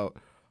always about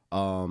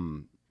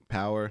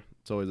power.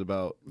 It's always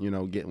about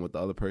getting what the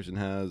other person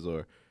has,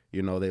 or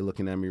they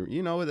looking at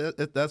me.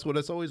 That's what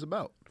it's always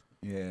about.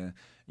 Yeah.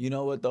 You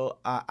know what though?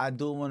 I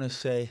do want to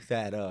say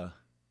that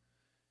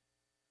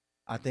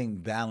I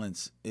think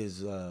balance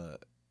is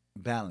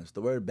balance.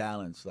 The word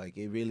balance, like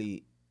it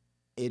really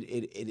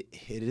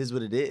it is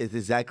what it is. It's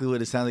exactly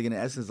what it sounds like in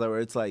essence. Like where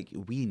it's like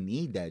we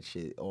need that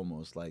shit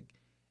almost. Like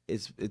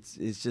it's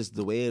just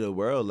the way of the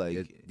world.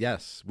 Like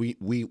yes, we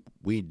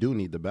do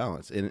need the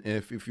balance. And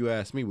if you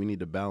ask me, we need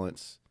the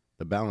balance.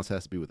 The balance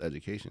has to be with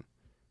education,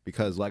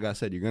 because like I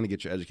said, you're gonna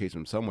get your education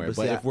from somewhere.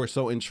 But if we're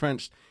so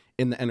entrenched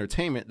in the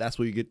entertainment, that's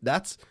where you get.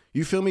 That's,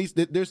 you feel me?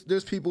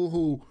 There's people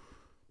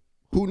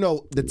who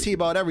know the tea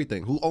about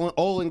everything, who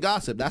own and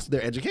gossip. That's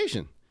their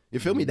education. You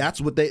feel me? That's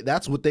what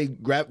they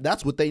grab.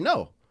 That's what they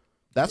know.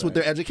 That's what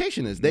their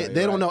education is. They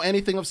don't know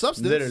anything of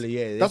substance. Literally,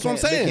 yeah. That's what I'm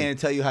saying. They can't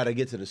tell you how to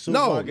get to the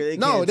supermarket.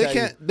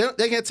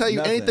 They can't tell you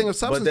anything of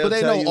substance. But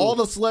they know all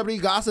the celebrity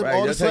gossip,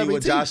 all the celebrity tell you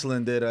what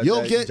Jocelyn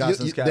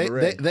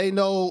did. They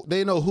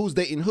know who's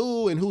dating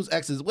who and whose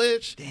ex is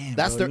which. Damn,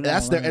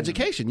 that's their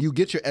education. You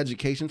get your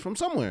education from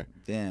somewhere.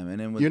 Damn, and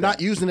then you're not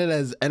using it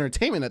as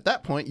entertainment at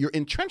that point. You're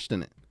entrenched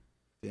in it.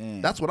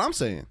 Damn. That's what I'm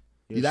saying.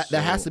 That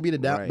has to be the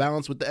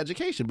balance with the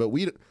education. But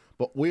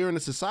we're in a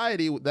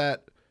society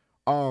that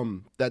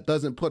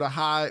doesn't put a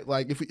high,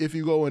 like if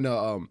you go in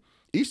the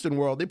Eastern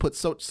world, they put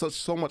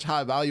so much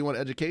high value on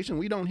education.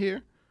 We don't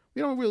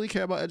really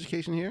care about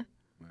education here.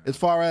 As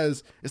far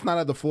as it's not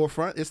at the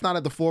forefront. It's not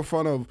at the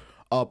forefront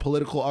of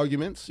political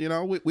arguments. You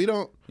know, we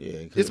don't.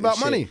 Yeah, it's about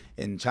money.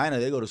 In China,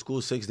 they go to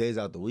school 6 days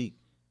out the week.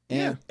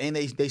 And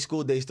they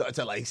school day starts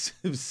at like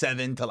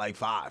 7 to like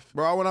 5.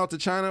 Bro, I went out to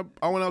China.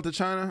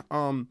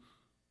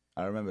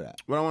 I remember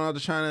that. When I went out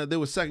to China, there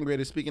was second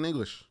graders speaking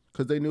English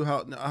because they knew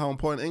how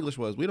important English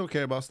was. We don't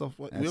care about stuff.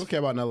 We don't care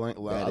about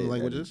other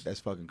languages. That's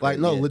fucking crazy. Like,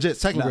 no, legit,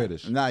 second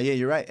graders. Nah, yeah,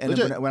 you're right. And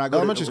legit, when I go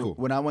elementary school.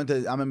 When I went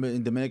to, I remember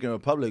in Dominican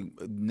Republic,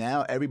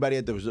 now everybody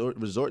at the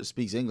resort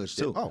speaks English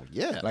too. Oh,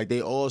 yeah. Like,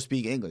 they all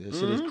speak English. That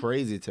shit is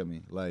crazy to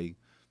me. Like,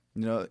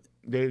 you know,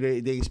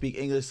 they speak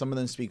English. Some of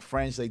them speak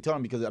French. They tell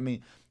them because, I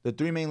mean, the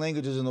 3 main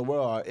languages in the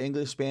world are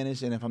English,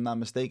 Spanish, and if I'm not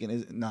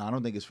mistaken, I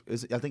don't think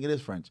I think it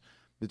is French.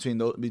 Between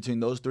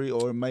those 3,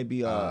 or it might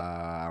be.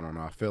 I don't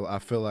know. I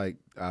feel like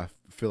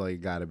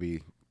it got to be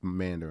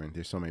Mandarin.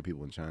 There's so many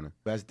people in China.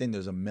 But that's the thing.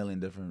 There's a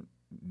million different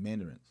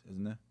Mandarins,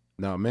 isn't there?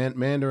 No,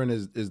 Mandarin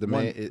is the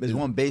main. There's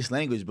one base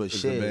language, but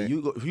shit,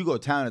 if you go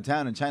town to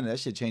town in China, that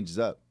shit changes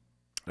up.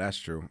 That's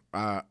true.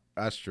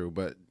 That's true.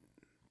 But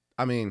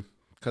I mean,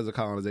 because of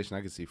colonization,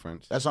 I can see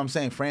French. That's what I'm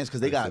saying. France,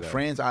 because they got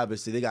France.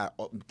 Obviously, they got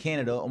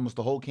Canada. Almost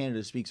the whole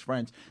Canada speaks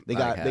French. They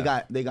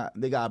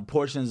got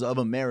portions of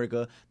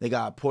America. They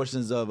got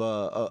portions of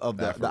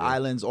the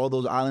islands. All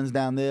those islands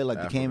down there,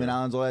 like the Cayman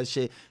Islands, all that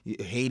shit.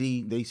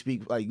 Haiti, they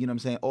speak, like, you know what I'm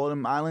saying. All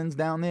them islands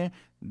down there,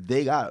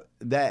 they got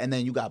that. And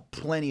then you got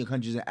plenty of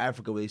countries in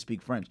Africa where they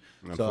speak French.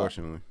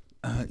 Unfortunately.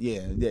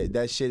 Yeah,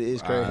 that shit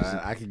is crazy.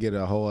 I could get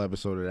a whole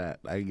episode of that.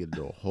 I could get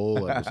a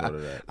whole episode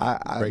of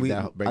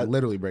that.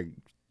 Literally break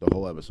the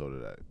whole episode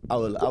of that. I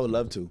would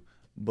love to,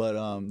 but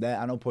that,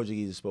 I know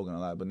Portuguese is spoken a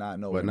lot, but not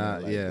nowhere.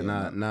 But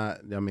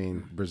not. I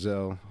mean,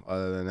 Brazil.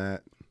 Other than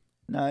that,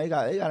 no, they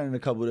got it in a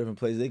couple of different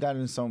places. They got it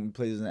in some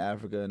places in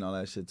Africa and all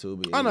that shit too.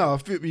 But I know.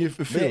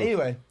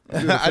 Anyway,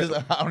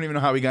 I don't even know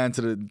how we got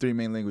into the 3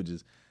 main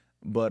languages,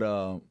 but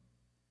I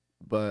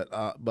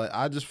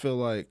just feel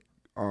like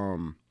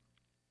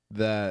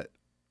that,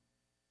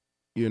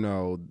 you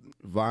know,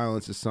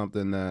 violence is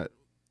something that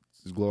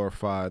is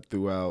glorified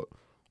throughout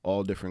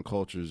all different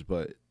cultures,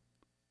 but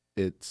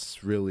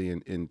it's really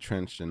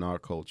entrenched in our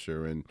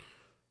culture and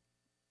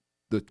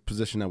the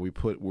position that we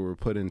were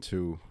put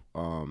into.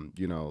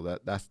 You know,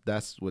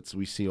 that's what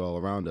we see all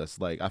around us.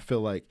 Like, I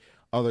feel like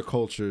other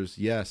cultures,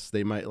 yes,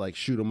 they might like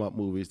shoot 'em up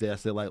movies.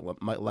 Yes, they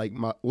might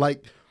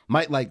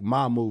like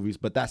mob movies,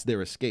 but that's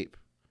their escape.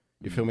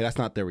 You feel me? That's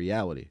not their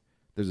reality.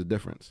 There's a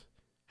difference.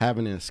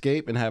 Having an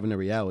escape and having a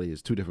reality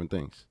is 2 different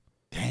things.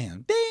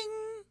 Damn, ding.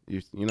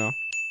 You know,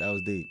 that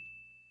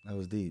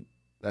was deep.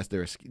 That's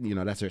their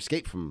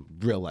escape from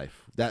real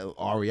life. That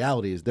our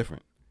reality is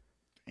different.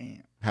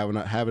 Damn.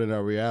 Having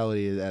a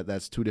reality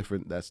that's two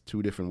different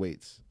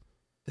weights.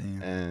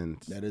 Damn. And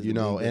that is, you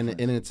know, and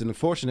it's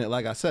unfortunate.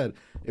 Like I said,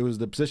 it was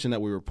the position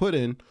that we were put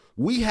in.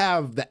 We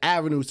have the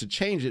avenues to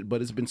change it,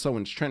 but it's been so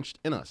entrenched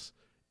in us.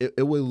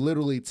 It would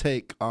literally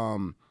take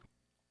it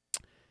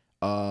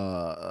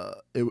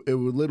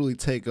would literally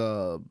take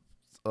a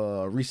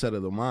reset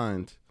of the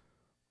mind.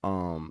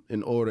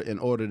 In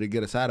order to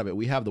get us out of it.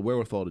 We have the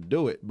wherewithal to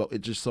do it, but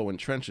it's just so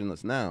entrenched in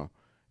us now.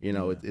 You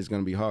know, it's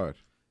going to be hard.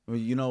 I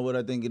mean, you know what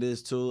I think it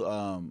is too?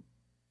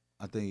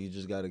 I think you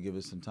just got to give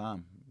it some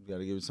time. You got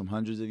to give it some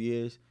hundreds of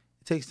years.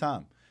 It takes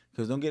time.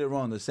 Because don't get it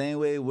wrong, the same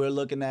way we're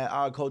looking at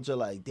our culture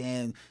like,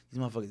 damn, these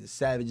motherfuckers are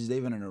savages.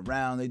 They running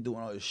around. They doing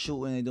all this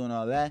shooting. They doing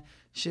all that.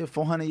 Shit,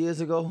 400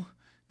 years ago,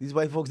 these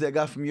white folks that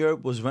got from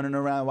Europe was running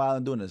around wild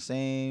and doing the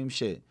same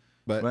shit.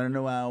 But running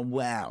around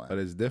wild. But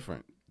it's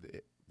different.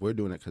 We're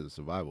doing it because of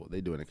survival.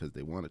 They're doing it because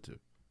they wanted to.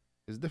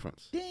 It's a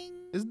difference. Ding.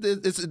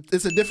 It's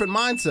a different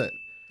mindset.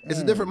 It's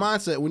a different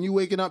mindset. When you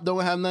waking up, don't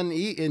have nothing to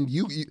eat, and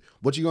you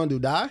what you gonna do?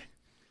 Die?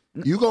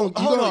 You gonna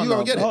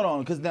get it? Hold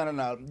on, because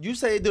no. You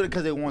say they do it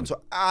because they want to.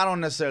 I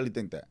don't necessarily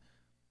think that.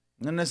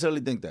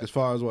 As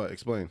far as what?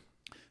 Explain.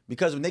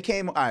 Because when they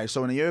came, all right,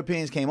 so when the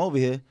Europeans came over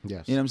here,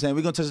 Yes. you know what I'm saying?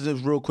 We're going to touch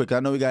this real quick. I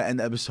know we got to end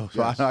the episode,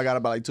 so Yes. I know I got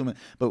about like 2 minutes.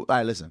 But all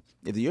right, listen.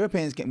 If the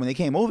Europeans, when they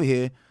came over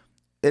here,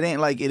 it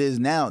ain't like it is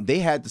now. They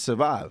had to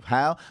survive.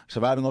 How?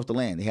 Surviving off the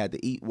land. They had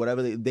to eat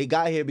whatever. They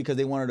got here because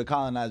they wanted to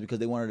colonize, because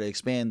they wanted to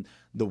expand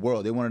the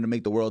world. They wanted to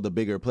make the world a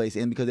bigger place,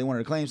 and because they wanted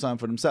to claim something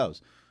for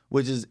themselves.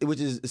 Which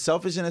is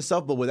selfish in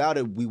itself, but without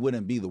it, we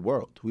wouldn't be the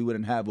world. We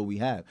wouldn't have what we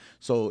have.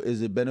 So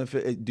is it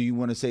benefit? Do you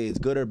want to say it's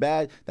good or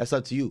bad? That's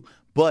up to you.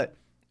 But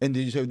and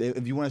did you say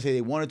if you want to say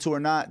they wanted to or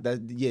not?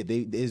 That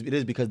it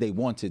is because they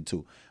wanted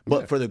to.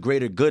 But for the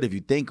greater good, if you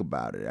think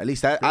about it, at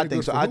least I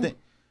think so. I think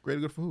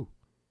greater good for who?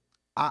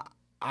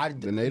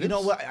 The natives? You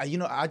know what?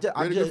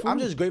 I'm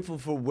just grateful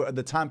for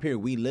the time period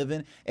we live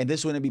in, and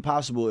this wouldn't be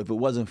possible if it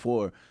wasn't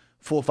for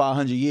 400 or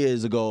 500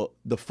 years ago.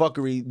 The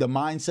fuckery, the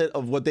mindset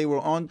of what they were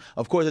on.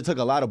 Of course, it took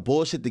a lot of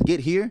bullshit to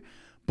get here,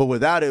 but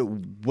without it,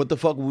 what the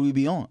fuck would we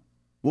be on?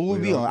 What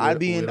would we be on? I'd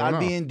be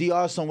in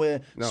DR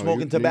somewhere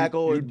smoking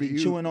tobacco or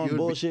chewing on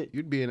bullshit.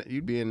 You'd be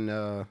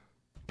in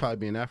probably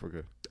be in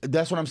Africa.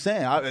 That's what I'm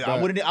saying.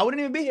 I wouldn't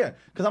even be here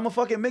because I'm a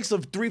fucking mix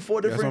of three,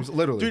 four different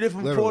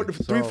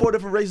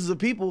races of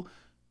people.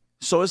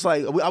 So it's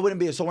like I wouldn't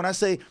be here. So when I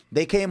say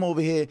they came over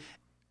here,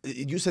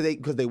 you said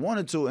because they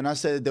wanted to, and I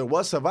said there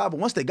was survival.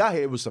 Once they got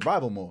here, it was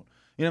survival mode.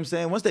 You know what I'm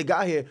saying? Once they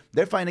got here,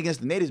 they're fighting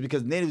against the natives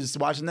because the natives is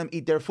watching them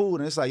eat their food,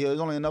 and it's like, yo, there's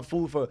only enough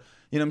food for,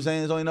 you know what I'm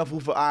saying? There's only enough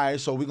food for, all right,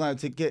 so we're gonna have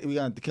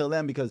to kill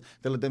them because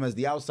they look them as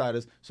the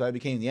outsiders, so that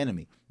became the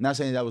enemy. Not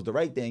saying that was the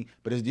right thing,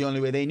 but it's the only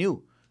way they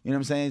knew. You know what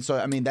I'm saying? So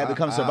I mean, that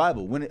becomes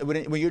survival. When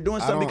you're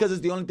doing something because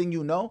it's the only thing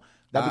you know,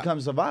 that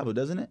becomes survival,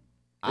 doesn't it?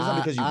 It's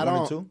not because you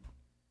wanted to.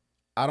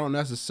 I don't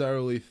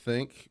necessarily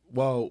think.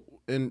 Well,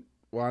 I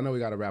know we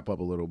got to wrap up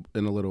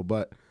in a little,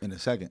 but in a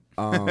second.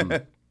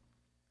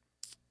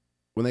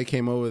 When they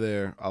came over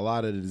there, a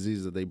lot of the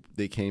diseases that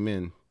they came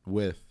in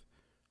with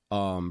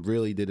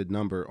really did a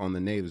number on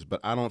the natives. But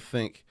I don't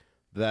think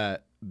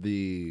that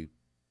the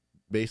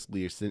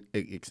basically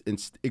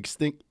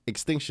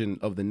extinction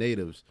of the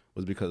natives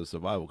was because of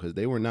survival, because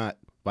they were not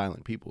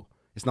violent people.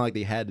 It's not like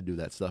they had to do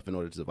that stuff in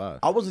order to survive.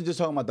 I wasn't just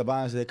talking about the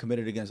violence they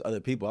committed against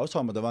other people. I was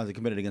talking about the violence they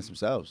committed against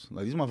themselves.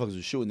 Like, these motherfuckers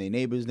were shooting their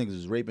neighbors, niggas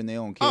was raping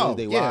their own kids,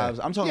 their wives.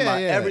 I'm talking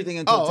about everything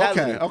in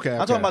totality. Okay.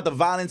 I'm talking about the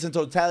violence in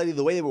totality,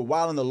 the way they were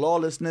wilding, the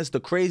lawlessness,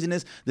 the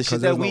craziness, the shit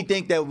that we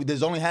think that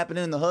there's only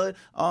happening in the hood.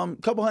 A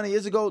couple hundred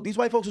years ago, these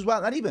white folks was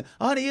wild. Not even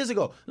 100 years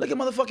ago. Look at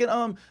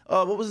motherfucking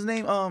what was his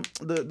name?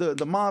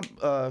 The mob.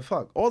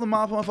 All the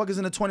mob motherfuckers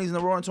in the 20s and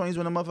the roaring 20s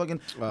when the motherfucking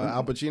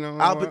Al Pacino.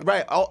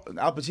 Right. Al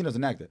Pacino's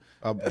an actor.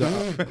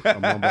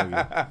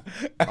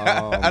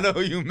 I know who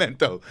you meant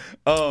though.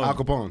 Al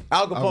Capone.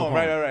 Al Capone,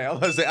 right. I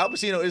was gonna say Al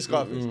Pacino is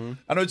Scarface.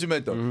 I know what you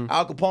meant though.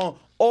 Al Capone,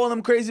 all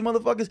them crazy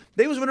motherfuckers,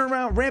 they was running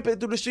around rampant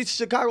through the streets of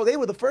Chicago. They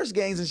were the first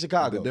gangs in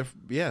Chicago.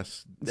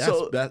 Yes,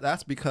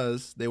 that's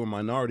because they were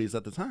minorities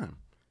at the time.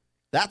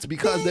 That's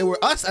because they were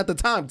us at the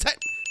time.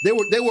 They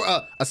were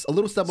a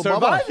little step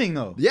above us. Surviving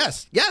though.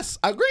 Yes,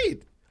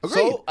 agreed.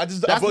 So I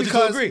brought you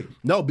to agree.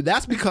 No, but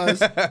that's because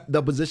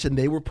the position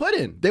they were put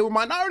in. They were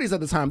minorities at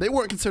the time. They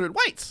weren't considered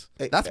whites.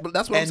 That's what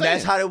I'm saying. And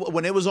that's how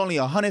when it was only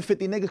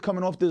 150 niggas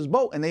coming off this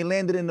boat, and they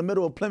landed in the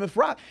middle of Plymouth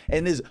Rock,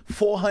 and there's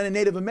 400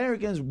 Native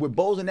Americans with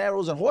bows and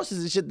arrows and horses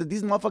and shit that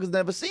these motherfuckers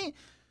never seen.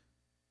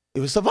 It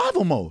was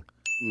survival mode.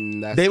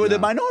 They were the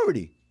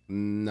minority.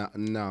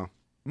 No.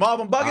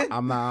 Marvin bugging?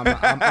 I'm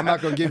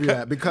not gonna give you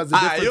that because the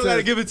difference you don't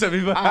gotta give it to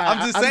me. But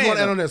I'm just saying. I just want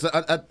to end on this.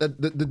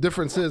 The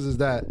difference is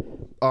that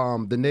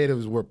the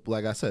natives were,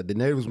 like I said, the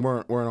natives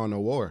weren't on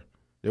no war.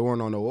 They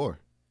weren't on no war.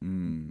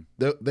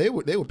 They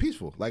were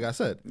peaceful, like I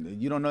said.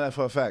 You don't know that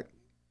for a fact.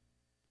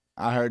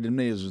 I heard the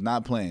natives was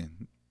not playing.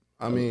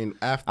 I mean,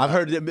 I've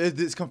heard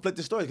it's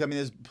conflicted stories. I mean,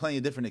 there's plenty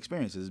of different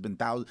experiences. There's been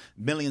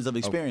millions of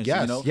experiences.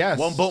 Yes.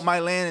 One boat might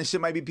land and shit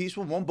might be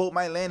peaceful. One boat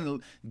might land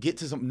and get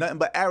to nothing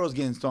but arrows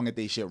getting strung at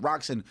their shit,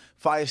 rocks and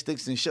fire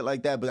sticks and shit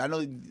like that. But I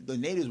know the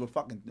natives were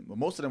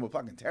most of them were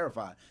fucking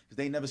terrified because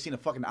they never seen a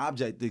fucking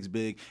object this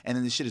big, and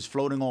then the shit is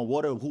floating on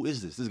water. Who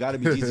is this? This got to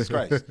be Jesus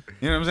Christ.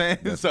 You know what I'm saying?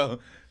 Yeah. So.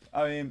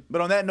 I mean,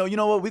 but on that note, you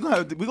know what? We're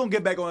gonna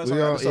get back on this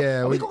episode.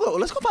 Yeah,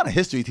 let's go find a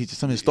history teacher,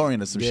 some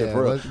historian or some shit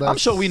for real. I'm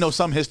sure we know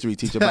some history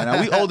teacher by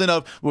now. We old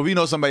enough where we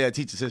know somebody that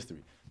teaches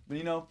history. But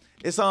you know,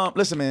 it's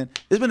listen, man,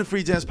 it's been a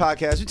Free Gems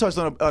podcast. We touched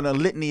on a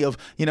litany of,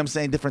 you know what I'm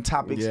saying, different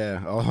topics.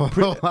 Yeah.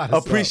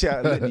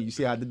 Appreciate litany. You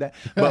see how I did that?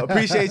 But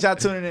appreciate y'all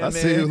tuning in, man.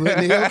 See you,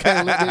 litany.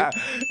 Okay, litany.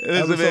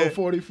 Episode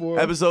 44.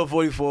 Episode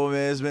 44,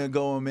 man. It's been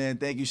going, man.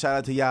 Thank you. Shout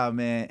out to y'all,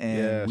 man.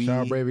 And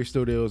shout out Bravery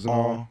Studios and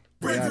all.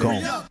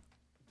 Gone.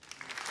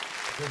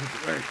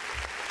 Right.